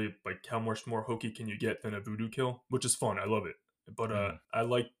is literally like how much more hokey can you get than a voodoo kill, which is fun. I love it, but mm, I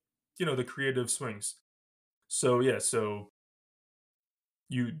like the creative swings. So yeah, so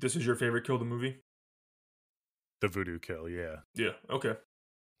this is your favorite kill of the movie? the voodoo kill. Yeah, Yeah. Okay.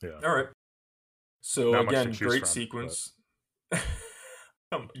 yeah. All right. So Not much to again, choose great from, but sequence.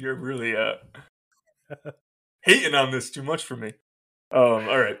 You're really hating on this too much for me. All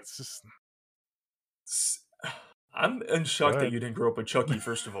right. it's just S- I'm in go shock that ahead. you didn't grow up with Chucky.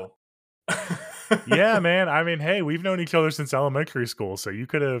 First of all. Yeah, man. I mean, hey, we've known each other since elementary school, so you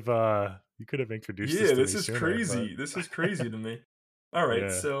could have introduced this Yeah, to this me is sooner, but crazy. This is crazy to me. All right. yeah.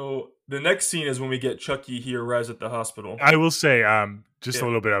 So the next scene is when we get Chucky. He arrives at the hospital. I will say, just a Yeah.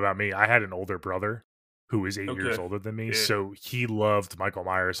 little bit about me. I had an older brother who was 8 years Okay. older than me, Yeah. so he loved Michael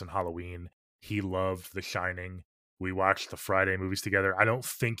Myers and Halloween. He loved The Shining. We watched the Friday movies together. I don't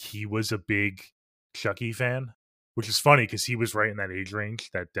think he was a big Chucky fan, which is funny because he was right in that age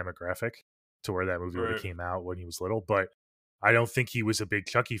range, that demographic, to where that movie would have Right. came out when he was little. But I don't think he was a big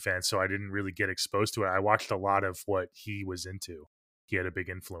Chucky fan, so I didn't really get exposed to it. I watched a lot of what he was into. He had a big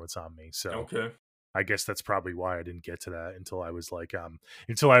influence on me, so Okay. I guess that's probably why I didn't get to that until I was like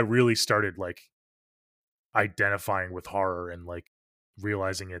until I really started like identifying with horror and like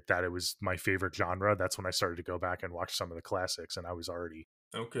realizing that it was my favorite genre. That's when I started to go back and watch some of the classics, and I was already,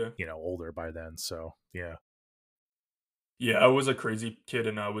 Okay. older by then. So, yeah. Yeah, I was a crazy kid,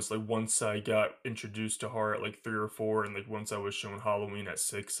 and I was like, once I got introduced to horror at like 3 or 4, and like once I was shown Halloween at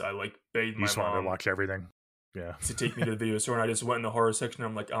 6, I like begged You my just wanted to mom watch everything. Yeah. to take me to the video store, and I just went in the horror section.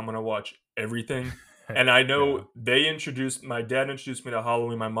 I'm like, I'm gonna watch everything. And I Yeah. know my dad introduced me to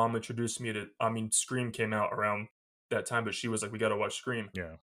Halloween. My mom introduced me to, I mean, Scream came out around that time, but she was like, we gotta watch Scream.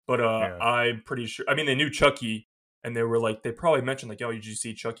 Yeah. But Yeah. I'm pretty sure. I mean, they knew Chucky, and they were like, they probably mentioned like, "Oh, did you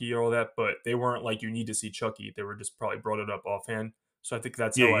see Chucky?" or all that, but they weren't like, "You need to see Chucky." They were just probably brought it up offhand. So I think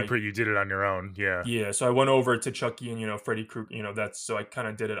that's Yeah, how I you did it on your own. Yeah. yeah. So I went over to Chucky and Freddy Krueger. That's so I kind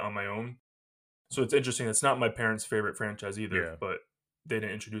of did it on my own. So it's interesting. It's not my parents' favorite franchise either, Yeah. but they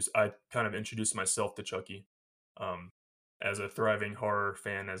didn't introduce. I kind of introduced myself to Chucky, um, as a thriving horror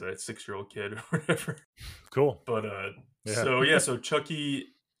fan, as a 6-year-old kid or whatever. Cool. But Yeah. so yeah, so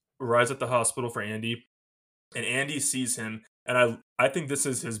Chucky arrives at the hospital for Andy, and Andy sees him, and I think this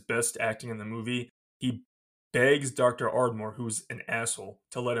is his best acting in the movie. He begs Dr. Ardmore, who's an asshole,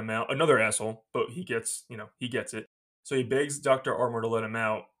 to let him out. Another asshole, but he gets it. So he begs Dr. Ardmore to let him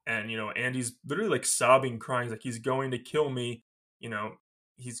out, and Andy's literally like sobbing, crying, he's like he's going to kill me. You know,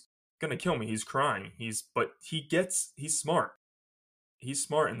 he's gonna kill me. He's crying. He's smart. He's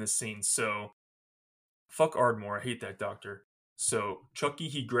smart in this scene. So fuck Ardmore. I hate that doctor. So Chucky,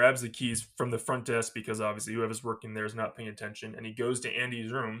 he grabs the keys from the front desk because obviously whoever's working there is not paying attention, and he goes to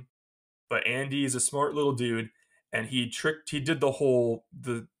Andy's room. But Andy is a smart little dude, and he did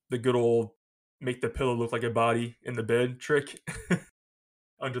the good old make the pillow look like a body in the bed trick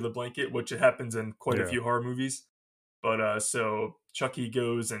under the blanket, which it happens in quite a Yeah. few horror movies. But so Chucky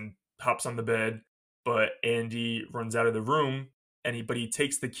goes and hops on the bed, but Andy runs out of the room, and he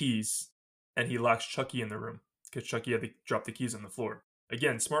takes the keys and he locks Chucky in the room because Chucky had to drop the keys on the floor.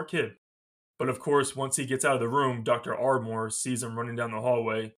 Again, smart kid. But of course, once he gets out of the room, Dr. Ardmore sees him running down the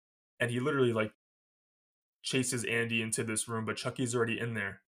hallway, and he literally like chases Andy into this room, but Chucky's already in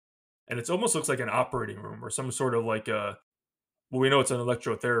there. And it almost looks like an operating room or some sort of like a well, we know it's an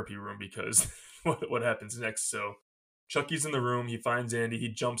electrotherapy room because what happens next. So Chucky's in the room, he finds Andy, he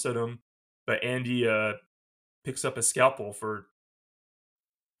jumps at him, but Andy picks up a scalpel for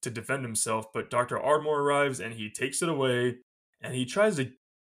to defend himself, but Dr. Ardmore arrives and he takes it away, and he tries to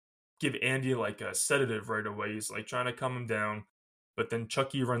give Andy like a sedative right away. He's like trying to calm him down, but then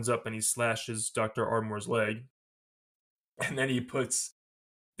Chucky runs up and he slashes Dr. Ardmore's leg, and then he puts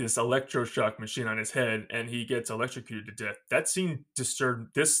this electroshock machine on his head, and he gets electrocuted to death. That scene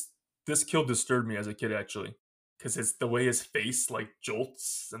disturbed this kill disturbed me as a kid actually, because it's the way his face like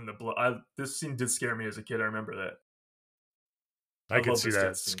jolts and the blood. This scene did scare me as a kid. I remember that. I I could love see this death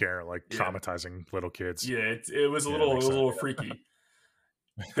that scene. scare, like, Yeah, traumatizing little kids. yeah. It was Yeah, that makes a sense. little freaky.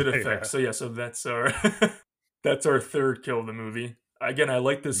 Good effects. Yeah. So yeah, so that's our that's our third kill of the movie. Again, I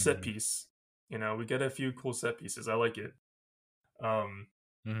like this set Mhm. piece. We get a few cool set pieces. I like it. Um,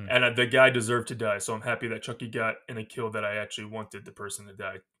 Mhm. and the guy deserved to die, so I'm happy that Chucky got in a kill that I actually wanted the person to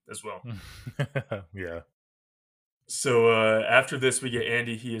die as well. Yeah. So after this, we get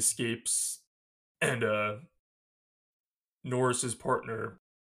Andy. He escapes, and Norris's partner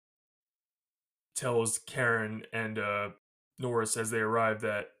tells Karen and Norris as they arrive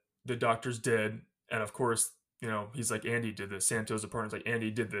that the doctor's dead, and of course, he's like Andy did this. Santos' partner's like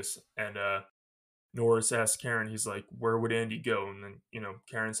Andy did this, and Norris asks Karen, he's like, "Where would Andy go?" And then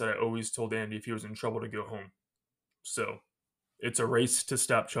Karen said, "I always told Andy if he was in trouble to go home." So it's a race to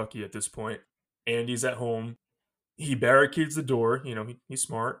stop Chucky at this point. Andy's at home. He barricades the door. He's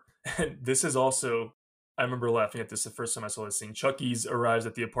smart. And this is also, I remember laughing at this the first time I saw this scene. Chucky's arrives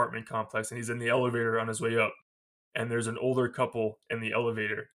at the apartment complex and he's in the elevator on his way up. And there's an older couple in the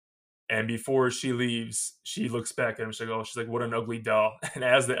elevator. And before she leaves, she looks back at him. She's like, what an ugly doll. And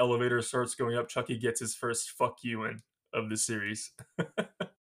as the elevator starts going up, Chucky gets his first fuck you in of the series.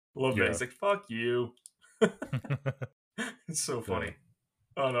 Love that. Yeah. He's like, fuck you. It's so Yeah. funny.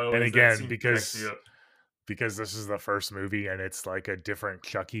 Oh no, And always that again, scene cracks me up. because this is the first movie and it's like a different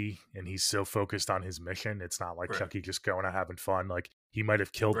Chucky and he's so focused on his mission, it's not like Right, Chucky just going out having fun. Like he might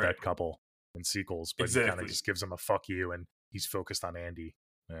have killed right, that couple in sequels, but he kind of exactly, just gives him a fuck you and he's focused on Andy.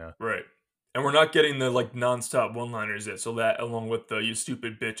 Yeah. right. And we're not getting the like nonstop one-liners yet. So that, along with the "you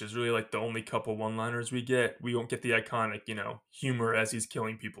stupid bitch," is really like the only couple one-liners we get. We won't get the iconic, humor as he's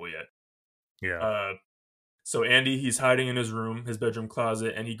killing people yet. Yeah. Uh, so Andy, he's hiding in his room, his bedroom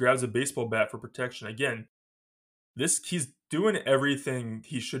closet, and he grabs a baseball bat for protection. Again, he's doing everything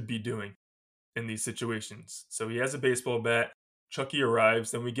he should be doing in these situations. So he has a baseball bat. Chucky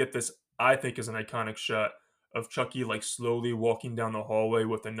arrives, then we get this, I think, is an iconic shot of Chucky like slowly walking down the hallway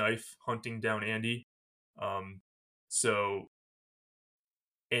with a knife, hunting down Andy. Um, so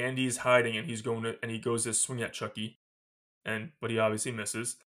Andy's hiding, and he goes to swing at Chucky, but he obviously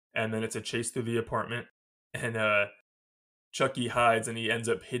misses. And then it's a chase through the apartment, and Chucky hides, and he ends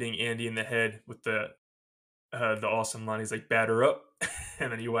up hitting Andy in the head with the awesome line. He's like, "Batter up,"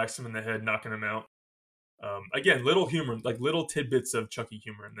 and then he whacks him in the head, knocking him out. Again, little humor, like little tidbits of Chucky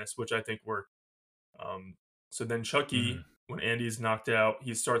humor in this, which I think work. Um, so then Mhm. Chucky, when Andy's knocked out,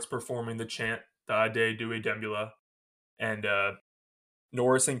 he starts performing the chant, "Da de Dewey Dembula," and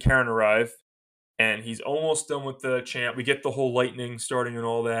Norris and Karen arrive, and he's almost done with the chant. We get the whole lightning starting and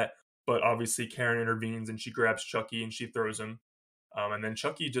all that, but obviously Karen intervenes and she grabs Chucky and she throws him. And then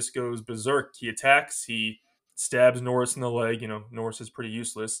Chucky just goes berserk. He attacks, he stabs Norris in the leg. You know, Norris is pretty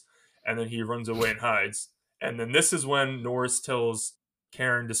useless. And then he runs away and hides. And then this is when Norris tells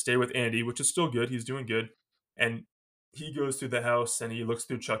Karen to stay with Andy, which is still good. He's doing good. And he goes through the house and he looks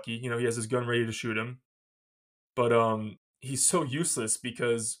through Chucky. You know, he has his gun ready to shoot him. But he's so useless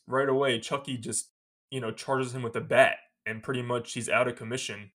because right away Chucky just, you know, charges him with a bat and pretty much he's out of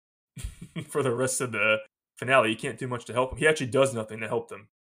commission for the rest of the finale. He can't do much to help him. He actually does nothing to help them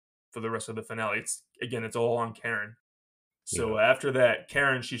for the rest of the finale. It's again, it's all on Karen. Yeah. So after that,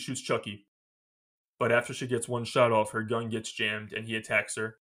 Karen she shoots Chucky, but after she gets one shot off, her gun gets jammed and he attacks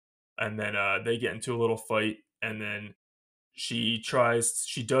her, and then they get into a little fight, and then she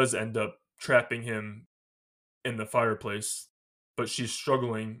does end up trapping him in the fireplace, but she's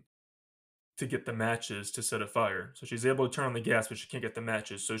struggling to get the matches to set a fire. So she's able to turn on the gas, but she can't get the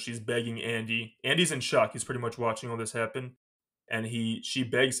matches. So she's begging Andy. Andy's in shock. He's pretty much watching all this happen. And she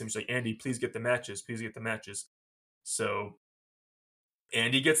begs him, she's like, Andy, please get the matches. Please get the matches. So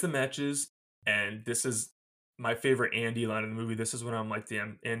Andy gets the matches, and this is my favorite Andy line in the movie. This is when I'm like,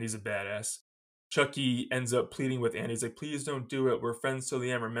 damn, Andy's a badass. Chucky ends up pleading with Andy. He's like, please don't do it. We're friends till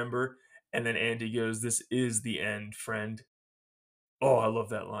the end, remember? And then Andy goes, this is the end, friend. Oh, I love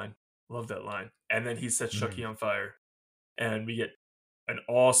that line. Love that line. And then he sets Chucky Mm. on fire. And we get an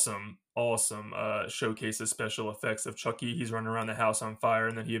awesome, awesome showcase of special effects of Chucky. He's running around the house on fire,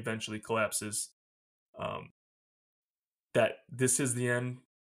 and then he eventually collapses. Um, that this is the end.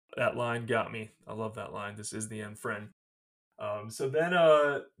 That line got me. I love that line. This is the end, friend. So then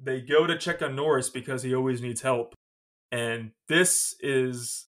they go to check on Norris because he always needs help. And this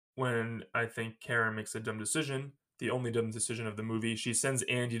is when I think Karen makes a dumb decision, the only dumb decision of the movie. She sends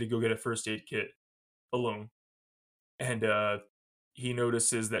Andy to go get a first aid kit alone. And he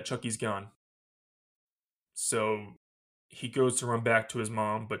notices that Chucky's gone. So he goes to run back to his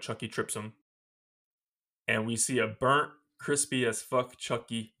mom, but Chucky trips him. And we see a burnt, crispy as fuck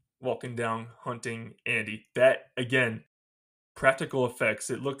Chucky walking down hunting Andy. That, again, practical effects.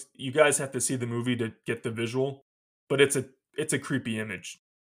 It looks, you guys have to see the movie to get the visual, but it's a creepy image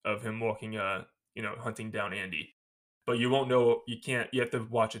of him walking hunting down Andy. But you won't know, you have to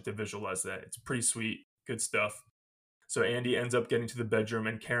watch it to visualize that. It's pretty sweet, good stuff. So Andy ends up getting to the bedroom,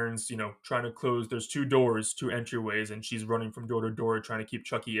 and Karen's, trying to close. There's two doors, two entryways, and she's running from door to door trying to keep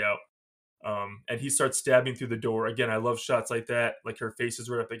Chucky out. And he starts stabbing through the door. Again, I love shots like that. Like her face is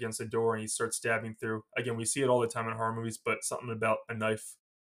right up against the door, and he starts stabbing through. Again, we see it all the time in horror movies, but something about a knife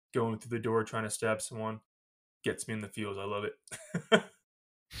going through the door trying to stab someone gets me in the feels. I love it.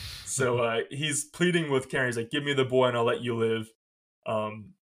 So he's pleading with Karen. He's like, "Give me the boy, and I'll let you live."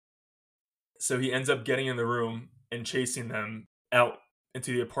 Um, so he ends up getting in the room and chasing them out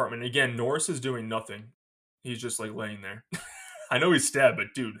into the apartment. Again, Norris is doing nothing. He's just like laying there. I know he's stabbed,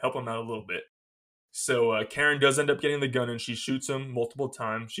 but dude, help him out a little bit. So Karen does end up getting the gun, and she shoots him multiple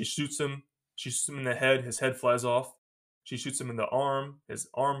times. She shoots him in the head. His head flies off. She shoots him in the arm. His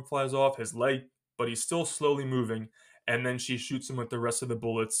arm flies off. His leg, but he's still slowly moving. And then she shoots him with the rest of the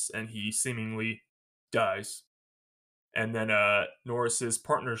bullets, and he seemingly dies. And then Norris's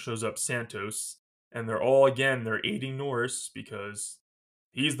partner shows up, Santos, and they're aiding Norris because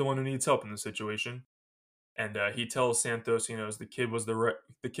he's the one who needs help in the situation. And he tells Santos, the kid was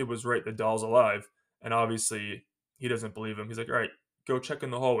right, the doll's alive. And obviously he doesn't believe him. He's like, all right, go check in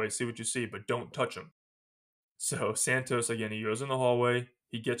the hallway, see what you see, but don't touch him. So Santos, again, he goes in the hallway,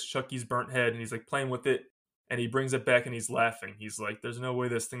 he gets Chucky's burnt head, and he's like playing with it, and he brings it back, and he's laughing. He's like, there's no way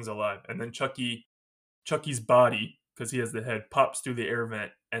this thing's alive. And then Chucky's body, because he has the head, pops through the air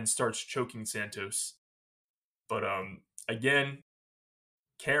vent and starts choking Santos. But again,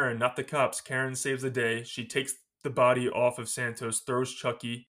 Karen, not the cops, Karen saves the day. She takes the body off of Santos, throws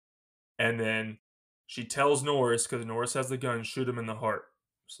Chucky, and then she tells Norris, because Norris has the gun, shoot him in the heart.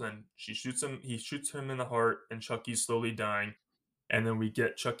 So then she shoots him, he shoots him in the heart, and Chucky's slowly dying. And then we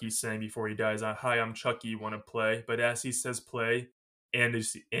get Chucky saying before he dies, "Hi, I'm Chucky, want to play?" But as he says play, Andy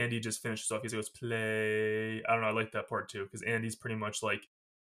just finishes off. He goes, "Play." I don't know, I like that part too, because Andy's pretty much like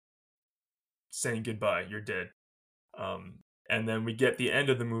saying goodbye, you're dead. And then we get the end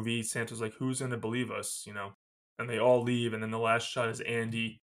of the movie. Santa's like, who's going to believe us, And they all leave, and then the last shot is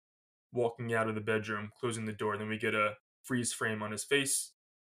Andy walking out of the bedroom, closing the door. Then we get a freeze frame on his face,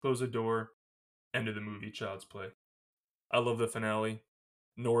 close the door, end of the movie, child's play. I love the finale.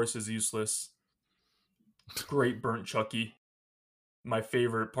 Norris is useless. Great burnt Chucky. My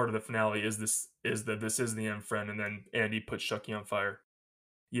favorite part of the finale is this is the end, friend, and then Andy puts Chucky on fire.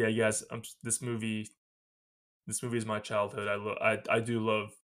 yeah, yes, this movie is my childhood. I do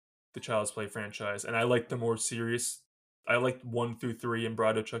love the Child's Play franchise, and I like the more serious. I like 1 through 3 and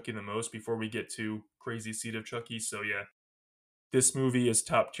Bride of Chucky the most before we get to Crazy Seed of Chucky. So yeah, this movie is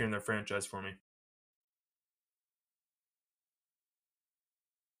top tier in the franchise for me.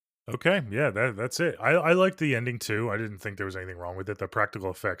 Okay, yeah, that's it. I liked the ending too. I didn't think there was anything wrong with it. The practical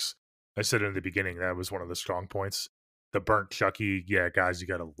effects, I said in the beginning, that was one of the strong points. The burnt Chucky, yeah, guys, you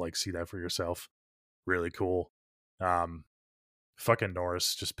gotta like see that for yourself. Really cool. Um, Fucking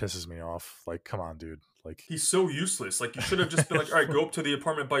Norris just pisses me off. Like, come on, dude. Like, He's so useless. Like you should have just been like, all right, go up to the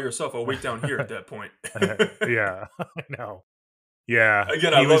apartment by yourself. I'll wait down here at that point. yeah, I know. Yeah,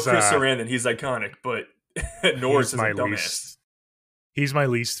 Again, I he love was. Chris Sarandon. He's iconic, but Norris He's is a my dumbass. least. He's my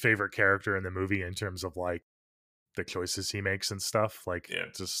least favorite character in the movie in terms of like the choices he makes and stuff. Like, Yeah.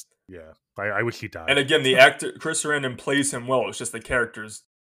 just yeah. I wish he And died. again, the actor Chris Sarandon plays him well. It's just the character's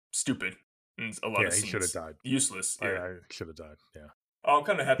stupid in a lot of Yeah, he should have scenes. died. Useless. Yeah. I should have died. Yeah. Oh, I'm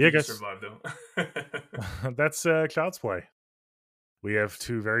kind of Yeah, happy I he guess survived though. that's Child's Play. We have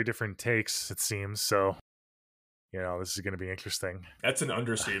two very different takes, it seems. So, this is going to be interesting. That's an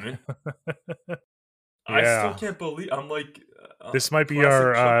understatement. I still Yeah. can't believe I'm like This might be classic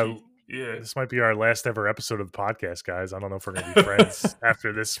our Chucky. Yeah. this might be our last ever episode of the podcast, guys. I don't know if we're going to be friends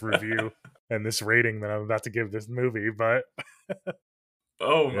after this review and this rating that I'm about to give this movie, but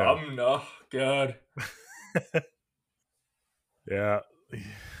Oh, yeah. oh God. Yeah.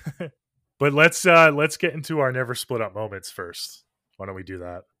 But let's get into our never split up moments first. Why don't we do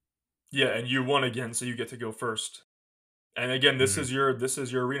that? Yeah, and you won again, so you get to go first. And again, this Mhm. is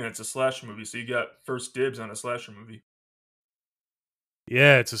your arena. It's a slasher movie, so you got first dibs on a slasher movie.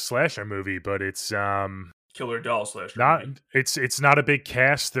 Yeah, it's a slasher movie, but it's Killer doll slasher not movie. it's not a big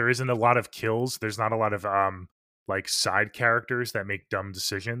cast. There isn't a lot of kills. There's not a lot of like side characters that make dumb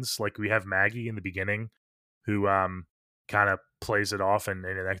decisions. Like we have Maggie in the beginning who kind of plays it off and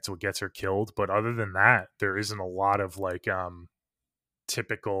that's what gets her killed. But other than that, there isn't a lot of like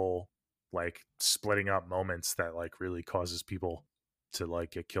typical like splitting up moments that like really causes people to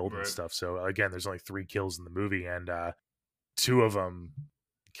like get killed and Right. stuff. So again, there's only 3 kills in the movie and 2 of them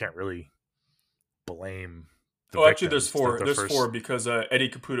can't really blame the Oh, actually, there's victims. The, four. the There's four first because Eddie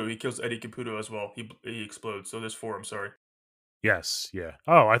Caputo. He kills Eddie Caputo as well. He explodes. So there's four. I'm sorry. Yes, yeah.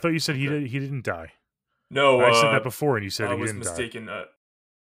 Oh, I thought you said Okay. he didn't die. No, I said that before and you said I he was didn't die. mistaken.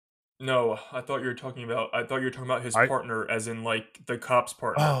 No, I thought you were talking about. I thought you were talking about his I partner, as in like the cop's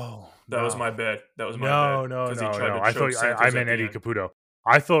partner. Oh, That was no. my bad. That was my bad No, no, because he no, tried no. to I choke thought I Santos at meant the Eddie end. Caputo.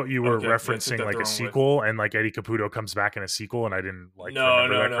 I thought you were Okay, yeah, I took referencing that like the a wrong way. sequel and like Eddie Caputo comes back in a sequel and I didn't like No,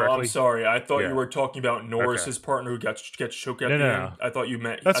 remember no, that no. I'm correctly. sorry. I thought you Yeah. were talking about Okay. Norris's partner who gets choked at No, the no, end. no. I thought you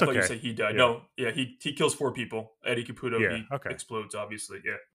meant. I That's thought you okay. said he died. Yeah. No, yeah, he kills 4 people. Eddie Caputo, Yeah, he okay. explodes. Obviously,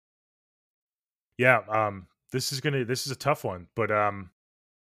 yeah. Yeah, this is a tough one, but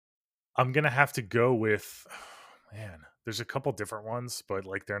I'm gonna have to go with man, there's a couple different ones, but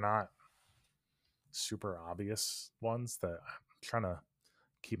like they're not super obvious ones that I'm trying to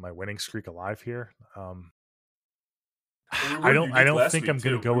keep my winning streak alive here. Well, we I were don't I unique don't last think week I'm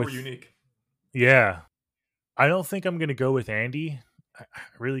gonna too. go We were with unique. yeah. I don't think I'm gonna go with Andy. I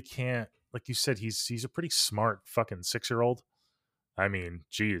really can't. Like you said, he's a pretty smart fucking 6-year-old. I mean,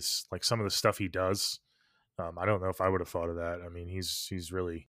 geez, like some of the stuff he does. I don't know if I would have thought of that. I mean, he's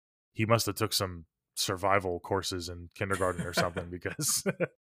really he must have took some survival courses in kindergarten or something because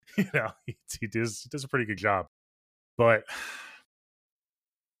he does a pretty good job. But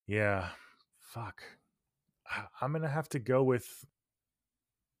yeah, fuck. I'm gonna have to go with.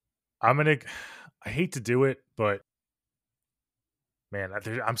 I'm gonna. I hate to do it, but man,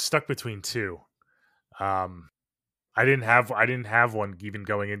 I'm stuck between two. Um, I didn't have one even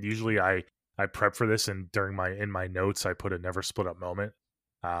going in. Usually, I prep for this, and during my notes, I put a never split up moment,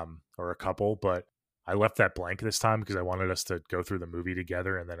 or a couple, but I left that blank this time because I wanted us to go through the movie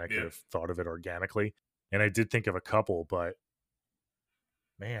together, and then I could Yeah. have thought of it organically. And I did think of a couple, but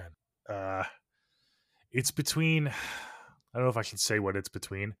man, uh, it's between. I don't know if I should say what it's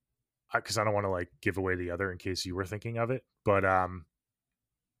between because I don't want to like give away the other in case you were thinking of it. But I'm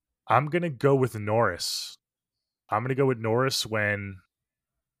gonna go with Norris. I'm gonna go with Norris when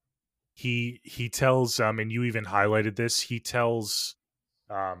he tells and you even highlighted this. He tells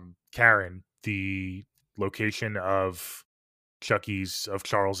Karen the location of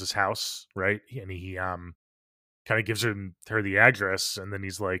Charles's house, right? And he kind of gives her the address, and then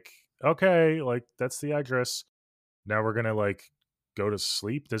he's like, "Okay, like that's the address. Now we're gonna like go to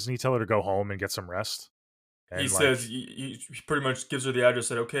sleep." Doesn't he tell her to go home and get some rest? He And like, says he pretty much gives her the address.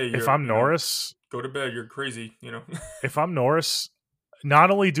 Said, "Okay, if I'm Norris, go to bed. You're crazy." if I'm Norris,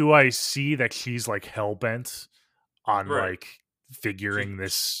 not only do I see that she's like hell bent on Right. like figuring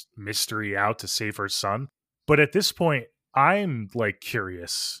this mystery out to save her son, but at this point, I'm like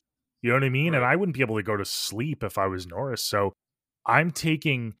curious. You know what I mean? And Right. I wouldn't be able to go to sleep if I was Norris. So I'm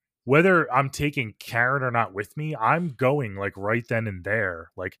taking whether I'm taking Karen or not with me, I'm going like right then and there.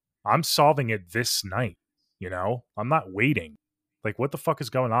 Like I'm solving it this night, you know? I'm not waiting. Like what the fuck is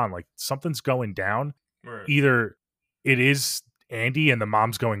going on? Like something's going down. Right. Either it is Andy and the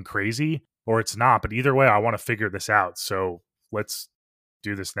mom's going crazy or it's not, but either way I want to figure this out. So let's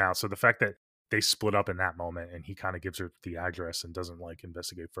do this now. So the fact that they split up in that moment and he kind of gives her the address and doesn't like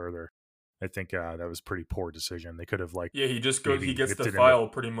investigate further, I think that was pretty poor decision. They could have like Yeah, he just goes. He maybe gets nipped the it in the file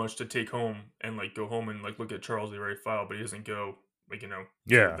pretty much to take home and like go home and like look at Charles Lee Ray file, but he doesn't go like to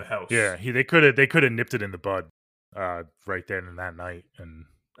yeah the house. yeah he they could have nipped it in the bud right then and that night and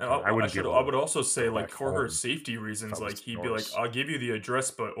And I wouldn't be able I to would also say, go like, back for her home safety if I reasons, like, was he'd be like, Norris. "I'll give you the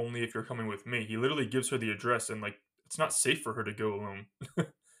address, but only if you're coming with me." He literally gives her the address, and like, it's not safe for her to go alone.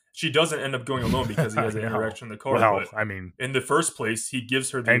 She doesn't end up going alone because he I has an know. interaction in the car. Well, But I mean, in the first place, he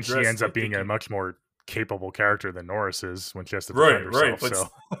gives her the and she address, ends up like being a thinking, much more capable character than Norris is when she has to defend right, right, herself. So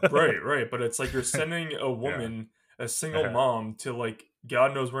right. But it's like you're sending a yeah, woman, a single mom, to like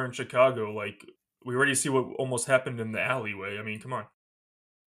God knows where in Chicago. Like, we already see what almost happened in the alleyway. I mean, come on.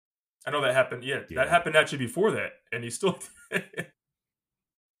 I know that happened. Yeah, that yeah, happened actually before that, and he still.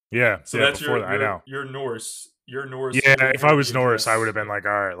 yeah, So yeah. that's Before that, I know. your Norse. Your Norse Yeah, giving if I her the was Norris, I would have address. been Yeah. like,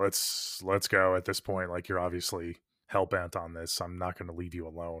 all right, let's go at this point. Like you're obviously hell bent on this. I'm not going to leave you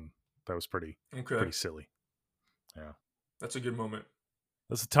alone. That was Okay. pretty silly. Yeah. That's a good moment.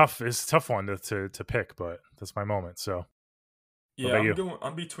 It's a tough one to pick, but that's my moment. So, what Yeah, about you,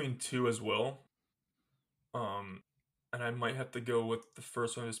 I'm between two as well. Um and I might have to go with the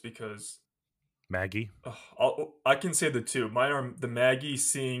first one just because Maggie? I can say the two. Mine are the Maggie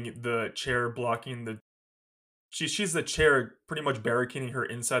seeing the chair blocking the she's the chair pretty much barricading her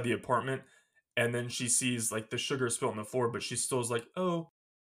inside the apartment, and then she sees like the sugar spill on the floor, but she still is like, "Oh,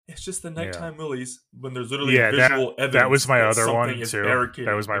 it's just the Yeah, nighttime willies," when there's literally yeah. visual That was evidence my that other something one is too. That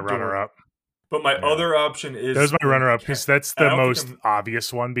barricading was my the runner door. up. But my Yeah, other option that was is my when runner up Cat because that's and the I don't think most I'm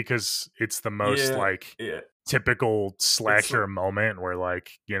obvious one because it's the most yeah, like yeah. typical It's slasher moment where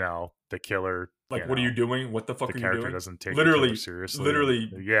like the killer like, "What are you doing? What the the fuck are you character doing?" doesn't take the killer Literally, seriously and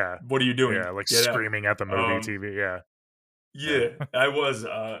literally, yeah "What are you doing? yeah like Get out." screaming at the movie Um, TV. Yeah, yeah. yeah, I was,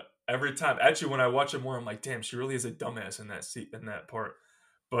 every time actually, when I watch it more, I'm like, "Damn, she really is a dumbass in that in that part."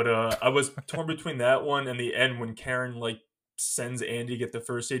 But, I was torn between that one and the end when Karen, like, sends Andy to get the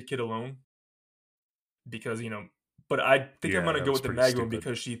first aid kit alone because, but I think I'm Yeah, gonna that go was with the pretty Maggie one stupid.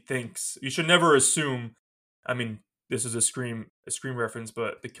 because she thinks you should never assume. I mean, this is a Scream reference,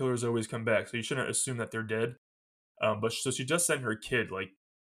 but the killers always come back, so you shouldn't assume that they're dead. But so she just sent her kid like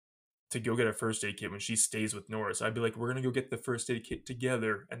to go get a first aid kit when she stays with Norris. I'd be like, we're gonna go get the first aid kit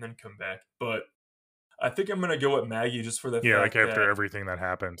together and then come back. But I think I'm gonna go with Maggie just for the Yeah, like fact after that everything that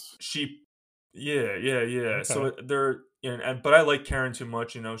happened. she, yeah. So Okay. they're but I like Karen too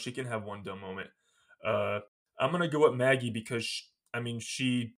much. She can have one dumb moment. Uh, I'm gonna go with Maggie because I mean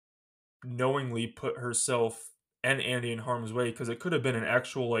she knowingly put herself and Andy in harm's way because it could have been an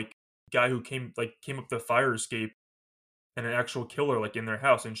actual like guy who came up the fire escape and an actual killer like in their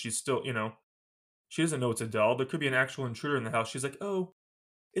house, and she's still she doesn't know it's a doll. There could be an actual intruder in the house. She's like, oh,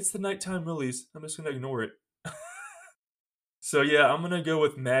 it's the nighttime willies. I'm just gonna ignore it. So yeah, I'm gonna go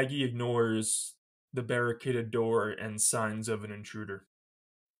with Maggie ignores the barricaded door and signs of an intruder.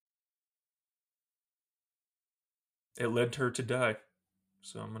 It led her to die.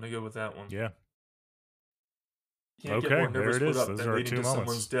 So I'm gonna go with that one. Yeah. Can't get Okay, more never there it split is. up Those than are our leading two to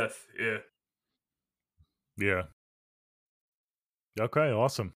someone's moments. death. Yeah. Yeah. Okay,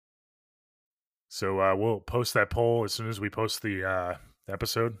 awesome. So we'll post that poll as soon as we post the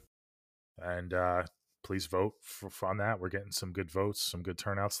episode, and please vote on that. We're getting some good votes, some good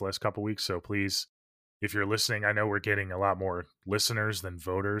turnouts the last couple weeks. So please, if you're listening, I know we're getting a lot more listeners than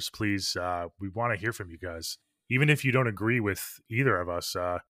voters. Please, we want to hear from you guys. Even if you don't agree with either of us,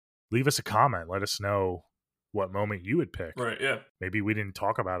 leave us a comment. Let us know what moment you would pick. Right, yeah. Maybe we didn't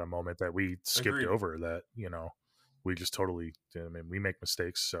talk about a moment that we skipped Agreed. over that we just totally. I mean, we make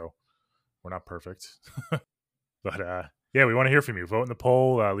mistakes, so we're not perfect. But yeah, we want to hear from you. Vote in the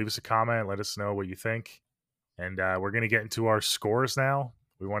poll. Leave us a comment. Let us know what you think. And we're going to get into our scores now.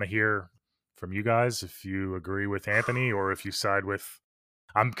 We want to hear from you guys if you agree with Anthony or if you side with.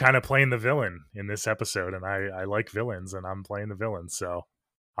 I'm kind of playing the villain in this episode, and I like villains, and I'm playing the villain. So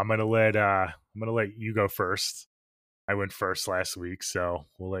I'm gonna let you go first. I went first last week, so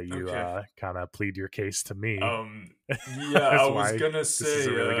we'll let you Okay. kind of plead your case to me Yeah, I as was why gonna this is a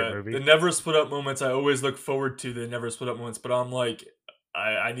say, really good the movie. never split up moments, I always look forward to the never split up moments, but I'm like,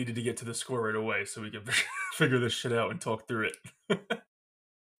 I needed to get to the score right away so we can figure this shit out and talk through it.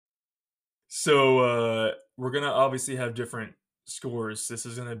 So, we're gonna obviously have different scores.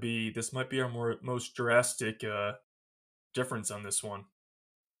 This might be our most drastic, difference on this one.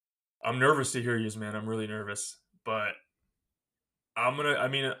 I'm nervous to hear yous, man, I'm really nervous, but I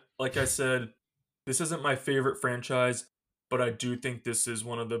mean, like I said, this isn't my favorite franchise, but I do think this is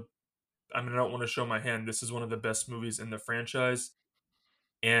one of the I mean, I don't wanna show my hand, this is one of the best movies in the franchise,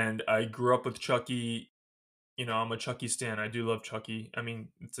 and I grew up with Chucky, I'm a Chucky stan, I do love Chucky. I mean,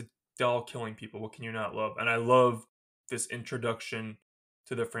 it's a doll killing people, what can you not love? And I love this introduction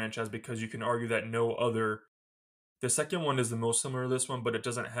to the franchise because you can argue that no other the second one is the most similar to this one, but it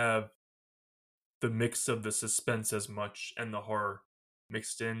doesn't have the mix of the suspense as much and the horror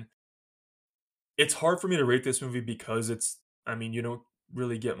mixed in. It's hard for me to rate this movie because I mean, you don't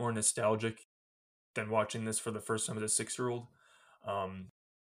really get more nostalgic than watching this for the first time as a 6-year-old. Um,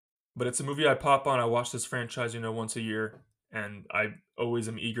 but it's a movie I pop on. I watch this franchise, once a year, and I always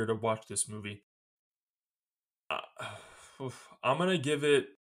am eager to watch this movie. Uh, I'm gonna give it.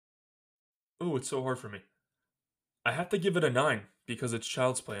 Oh, it's so hard for me. I have to give it a 9 because it's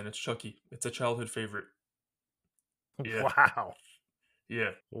Child's Play and it's Chucky. It's a childhood favorite. Yeah, Wow.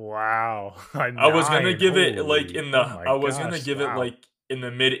 yeah. Wow. A I was gonna 9. give it like Holy. in Oh the. my I was gonna gosh. give it Wow. like in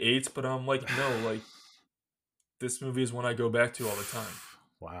the mid eights, but I'm like, no, like this movie is one I go back to all the time.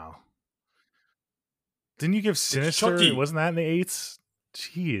 Wow. Didn't you give It's Sinister? Chucky. Wasn't that in the eights?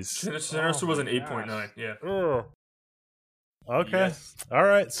 Jeez. Oh Sinister was my an gosh. 8.9. Yeah. Ugh. Okay. Yes. All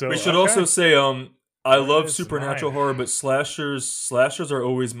right. We So should also okay. say, I There it love is. 9. supernatural horror, but slashers are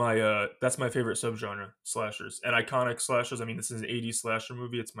always that's my favorite subgenre, slashers. And iconic slashers, I mean, this is an 80s slasher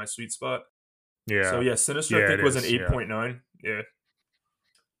movie, it's my sweet spot. So Yeah. yeah, Sinister I Yeah, it think was an is. Yeah. 8.9. Yeah.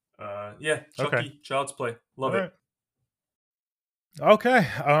 Yeah, Okay. Chucky, Child's Play. All Love it. right. Okay.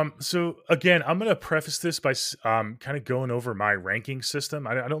 So again, I'm gonna preface this by kind of going over my ranking system.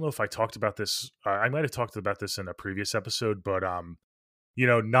 I don't know if I talked about this. I might have talked about this in a previous episode, but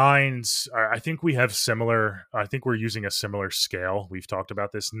nines. I think we have similar. I think we're using a similar scale. We've talked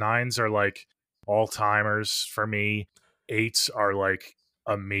about this. Nines are like all timers for me. Eights are like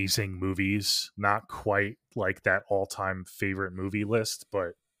amazing movies. Not quite like that all time favorite movie list,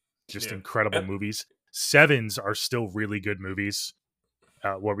 but just Yeah. incredible And movies. Sevens are still really good movies.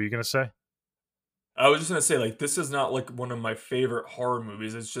 What were you gonna say? I was just gonna say, like, this is not like one of my favorite horror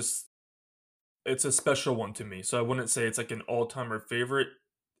movies. It's a special one to me. So I wouldn't say it's like an all-timer favorite.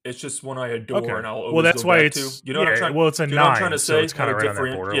 It's just one I adore Okay. and I'll Well, always that's go why back to. it's You know what I'm yeah. trying Well, it's a do you know what I'm trying to 9, so it's say? kind How of to right on that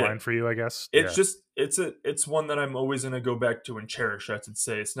differentiate yeah. borderline for you, I guess. It's Yeah. just it's one that I'm always gonna go back to and cherish, I should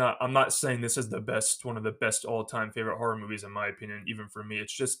say. I'm not saying this is one of the best all-time favorite horror movies in my opinion, even for me.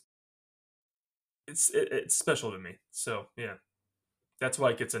 It's just it's special to me. So yeah. That's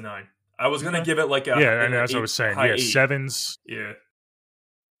why it gets a 9. I was gonna Okay. give it like Yeah, and an as I was saying, high yeah, 8. sevens Yeah.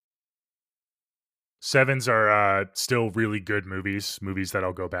 sevens are still really good movies that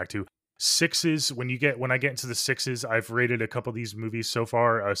I'll go back to. Sixes, when I get into the sixes, I've rated a couple of these movies so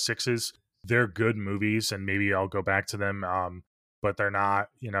far. Sixes, they're good movies, and maybe I'll go back to them. But they're not,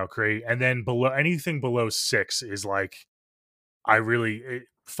 great. And then below anything below 6 is like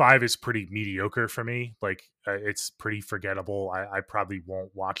five is pretty mediocre for me. Like it's pretty forgettable. I probably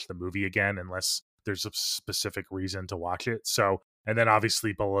won't watch the movie again unless there's a specific reason to watch it. So, and then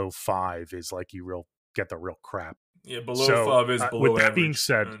obviously below 5 is like you real get the real crap. Yeah, below So, 5 is with below that being average.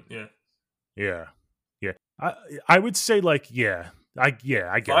 said, Yeah. yeah, yeah, I would say like I 5's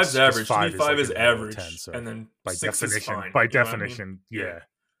guess because average. To me, 5 is 5 like is in the middle of 10. average, So and then by 6 is definition, fine. You know what I mean? Yeah.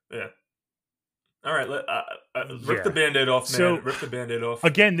 yeah, Yeah. All right, rip the yeah. Band-Aid off, man. So Rip the Band-Aid off.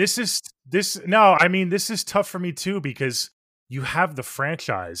 again, no, I mean this is tough for me too because you have the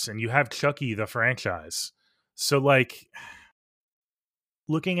franchise and you have Chucky the franchise. So like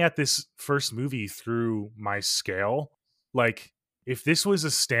looking at this first movie through my scale, like if this was a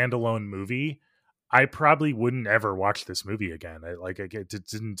standalone movie, I probably wouldn't ever watch this movie again. It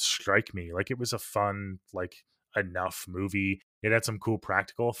didn't strike me like it was a fun like enough movie. It had some cool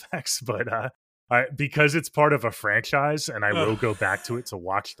practical effects, but because it's part of a franchise and I will Ugh. go back to it to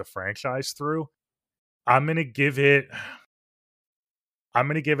watch the franchise through, I'm gonna give it a Do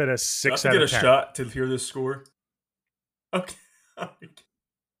I have 6 to out get of a 10. shot to hear this score? Okay.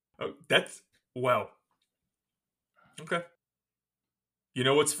 Oh, that's wow. Okay. You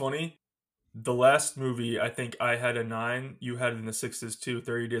know what's funny? The last movie, I think I had a 9. You had it in the 6s too.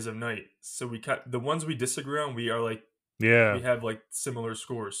 30 Days of Night. So we cut the ones we disagree on. We are like We Yeah. have like similar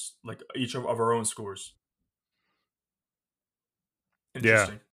scores, like each of our own scores. Yeah.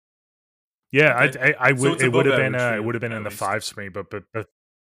 Interesting. Yeah, Okay, I so would it's it would above have been average for it you would have been in at the least. fives for me, but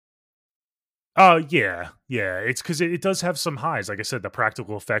oh, yeah, yeah, it's 'cause it does have some highs, like I said, the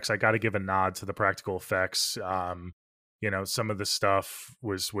practical effects, I gotta give a nod to the practical effects, some of the stuff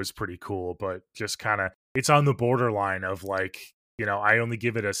was pretty cool, but just kinda it's on the borderline of, like, I only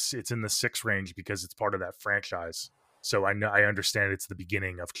give it it's in the 6 range because it's part of that franchise, so I understand it's the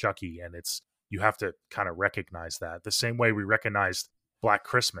beginning of Chucky, and it's you have to kinda recognize that, the same way we recognized Black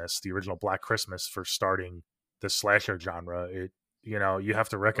Christmas, the original Black Christmas for starting the slasher genre, you have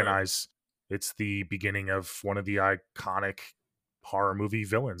to Right. recognize it's the beginning of one of the iconic horror movie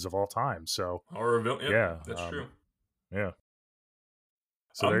villains of all time. So Horror villain. Yep, yeah, that's true. yeah.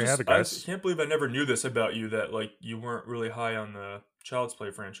 So there you have it, I guys. can't believe I never knew this about you, that like you weren't really high on the Child's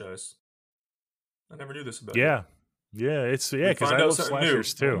Play franchise. I never knew this about you. Yeah, yeah. We Because find I out love something new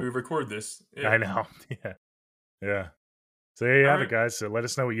slashers when too. we record this. I Yeah. know. Yeah, yeah. So there you All have it, right. guys. So let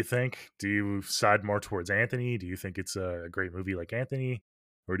us know what you think. Do you side more towards Anthony? Do you think it's a great movie like Anthony,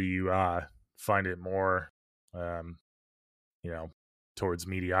 or do you find it more, um, you know, towards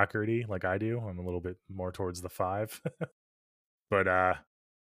mediocrity like I do? I'm a little bit more towards the five, but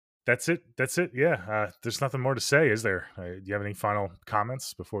that's it. That's it. Yeah. There's nothing more to say, is there? Do you have any final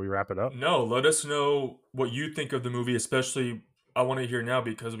comments before we wrap it up? No, let us know what you think of the movie, especially I want to hear now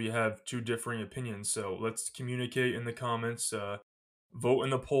because we have two differing opinions. So let's communicate in the comments, vote in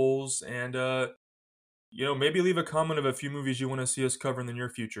the polls, and maybe leave a comment of a few movies you want to see us cover in the near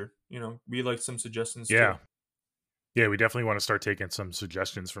future. We like some suggestions too. Yeah. Yeah. We definitely want to start taking some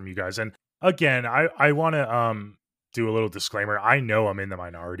suggestions from you guys. And again, I want to do a little disclaimer. I know I'm in the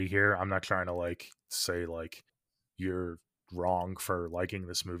minority here. I'm not trying to say you're wrong for liking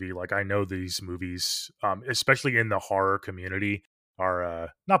this movie. Like I know these movies, especially in the horror community, are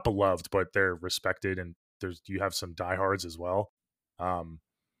not beloved, but they're respected, and you have some diehards as well. Um,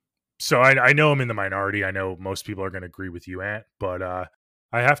 so I know I'm in the minority. I know most people are going to agree with you, Ant, but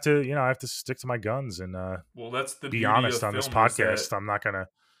I have to stick to my guns and Well, that's the be beauty honest of on this film is that podcast. I'm not gonna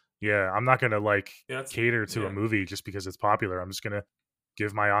yeah, that's cater to a yeah, movie just because it's popular. I'm just gonna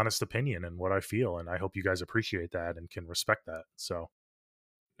give my honest opinion and what I feel, and I hope you guys appreciate that and can respect that. So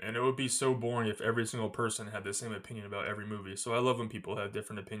and it would be so boring if every single person had the same opinion about every movie. So I love when people have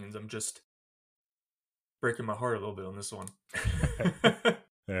different opinions. I'm just breaking my heart a little bit on this one. But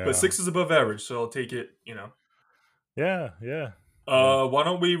yeah, 6 is above average, so I'll take it. yeah, yeah, yeah. Why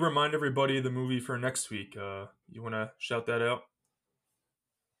don't we remind everybody of the movie for next week? You want to shout that out?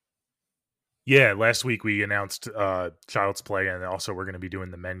 Yeah, last week we announced Child's Play, and also we're going to be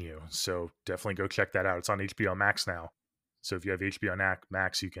doing The Menu. So definitely go check that out. It's on HBO Max now. So if you have HBO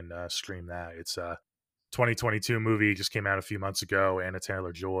Max, you can stream that. It's a 2022 movie, just came out a few months ago. Anna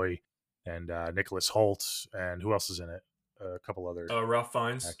Taylor Joy and Nicholas Holt, and who else is in it? A couple other Ralph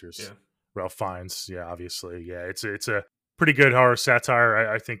Fiennes. actors. Yeah. Ralph Fiennes, yeah, obviously, yeah. It's a pretty good horror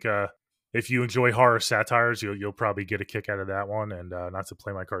satire. I think if you enjoy horror satires, you'll probably get a kick out of that one. And not to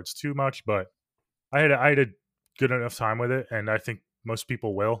play my cards too much, but I had a good enough time with it, and I think most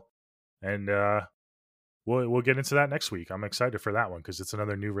people will. And we'll get into that next week. I'm excited for that one because it's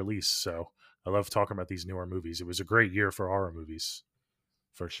another new release. So I love talking about these newer movies. It was a great year for horror movies,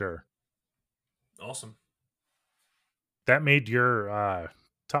 for sure. Awesome. That made your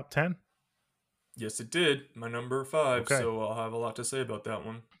top 10. Yes, it did. My number 5, Okay, so I'll have a lot to say about that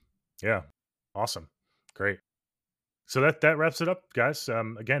one. yeah, awesome, great. So that wraps it up, guys.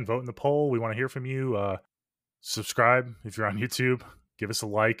 Again, vote in the poll. We want to hear from you. Subscribe if you're on YouTube. Give us a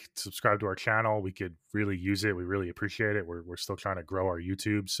like. Subscribe to our channel. We could really use it. We really appreciate it. We're still trying to grow our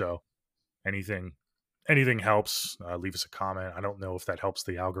YouTube, so anything helps. Leave us a comment. I don't know if that helps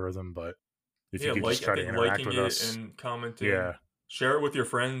the algorithm, but if you Yeah, could just I try to think interact liking with it us, and commenting. yeah. Share it with your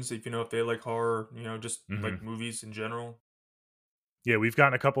friends if they like horror, just like hmm movies in general. Yeah, we've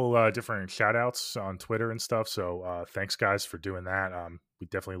gotten a couple different shout outs on Twitter and stuff. So thanks, guys, for doing that. We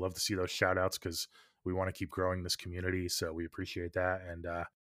definitely love to see those shout outs because we want to keep growing this community. So we appreciate that and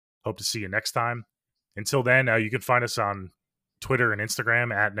hope to see you next time. Until then, you can find us on Twitter and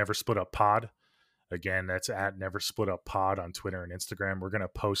Instagram at Never Split Up Pod. Again, that's at Never Split Up Pod on Twitter and Instagram. We're going to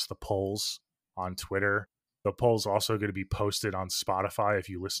post the polls on Twitter. The polls also going to be posted on Spotify if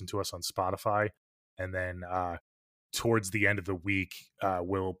you listen to us on Spotify. And then towards the end of the week,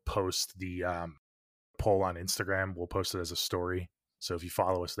 we'll post the poll on Instagram. We'll post it as a story. So if you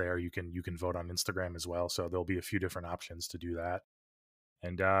follow us there, you can vote on Instagram as well. So there'll be a few different options to do that.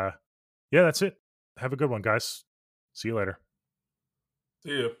 And yeah, that's it. Have a good one, guys. See you later.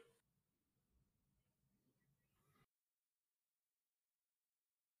 See ya.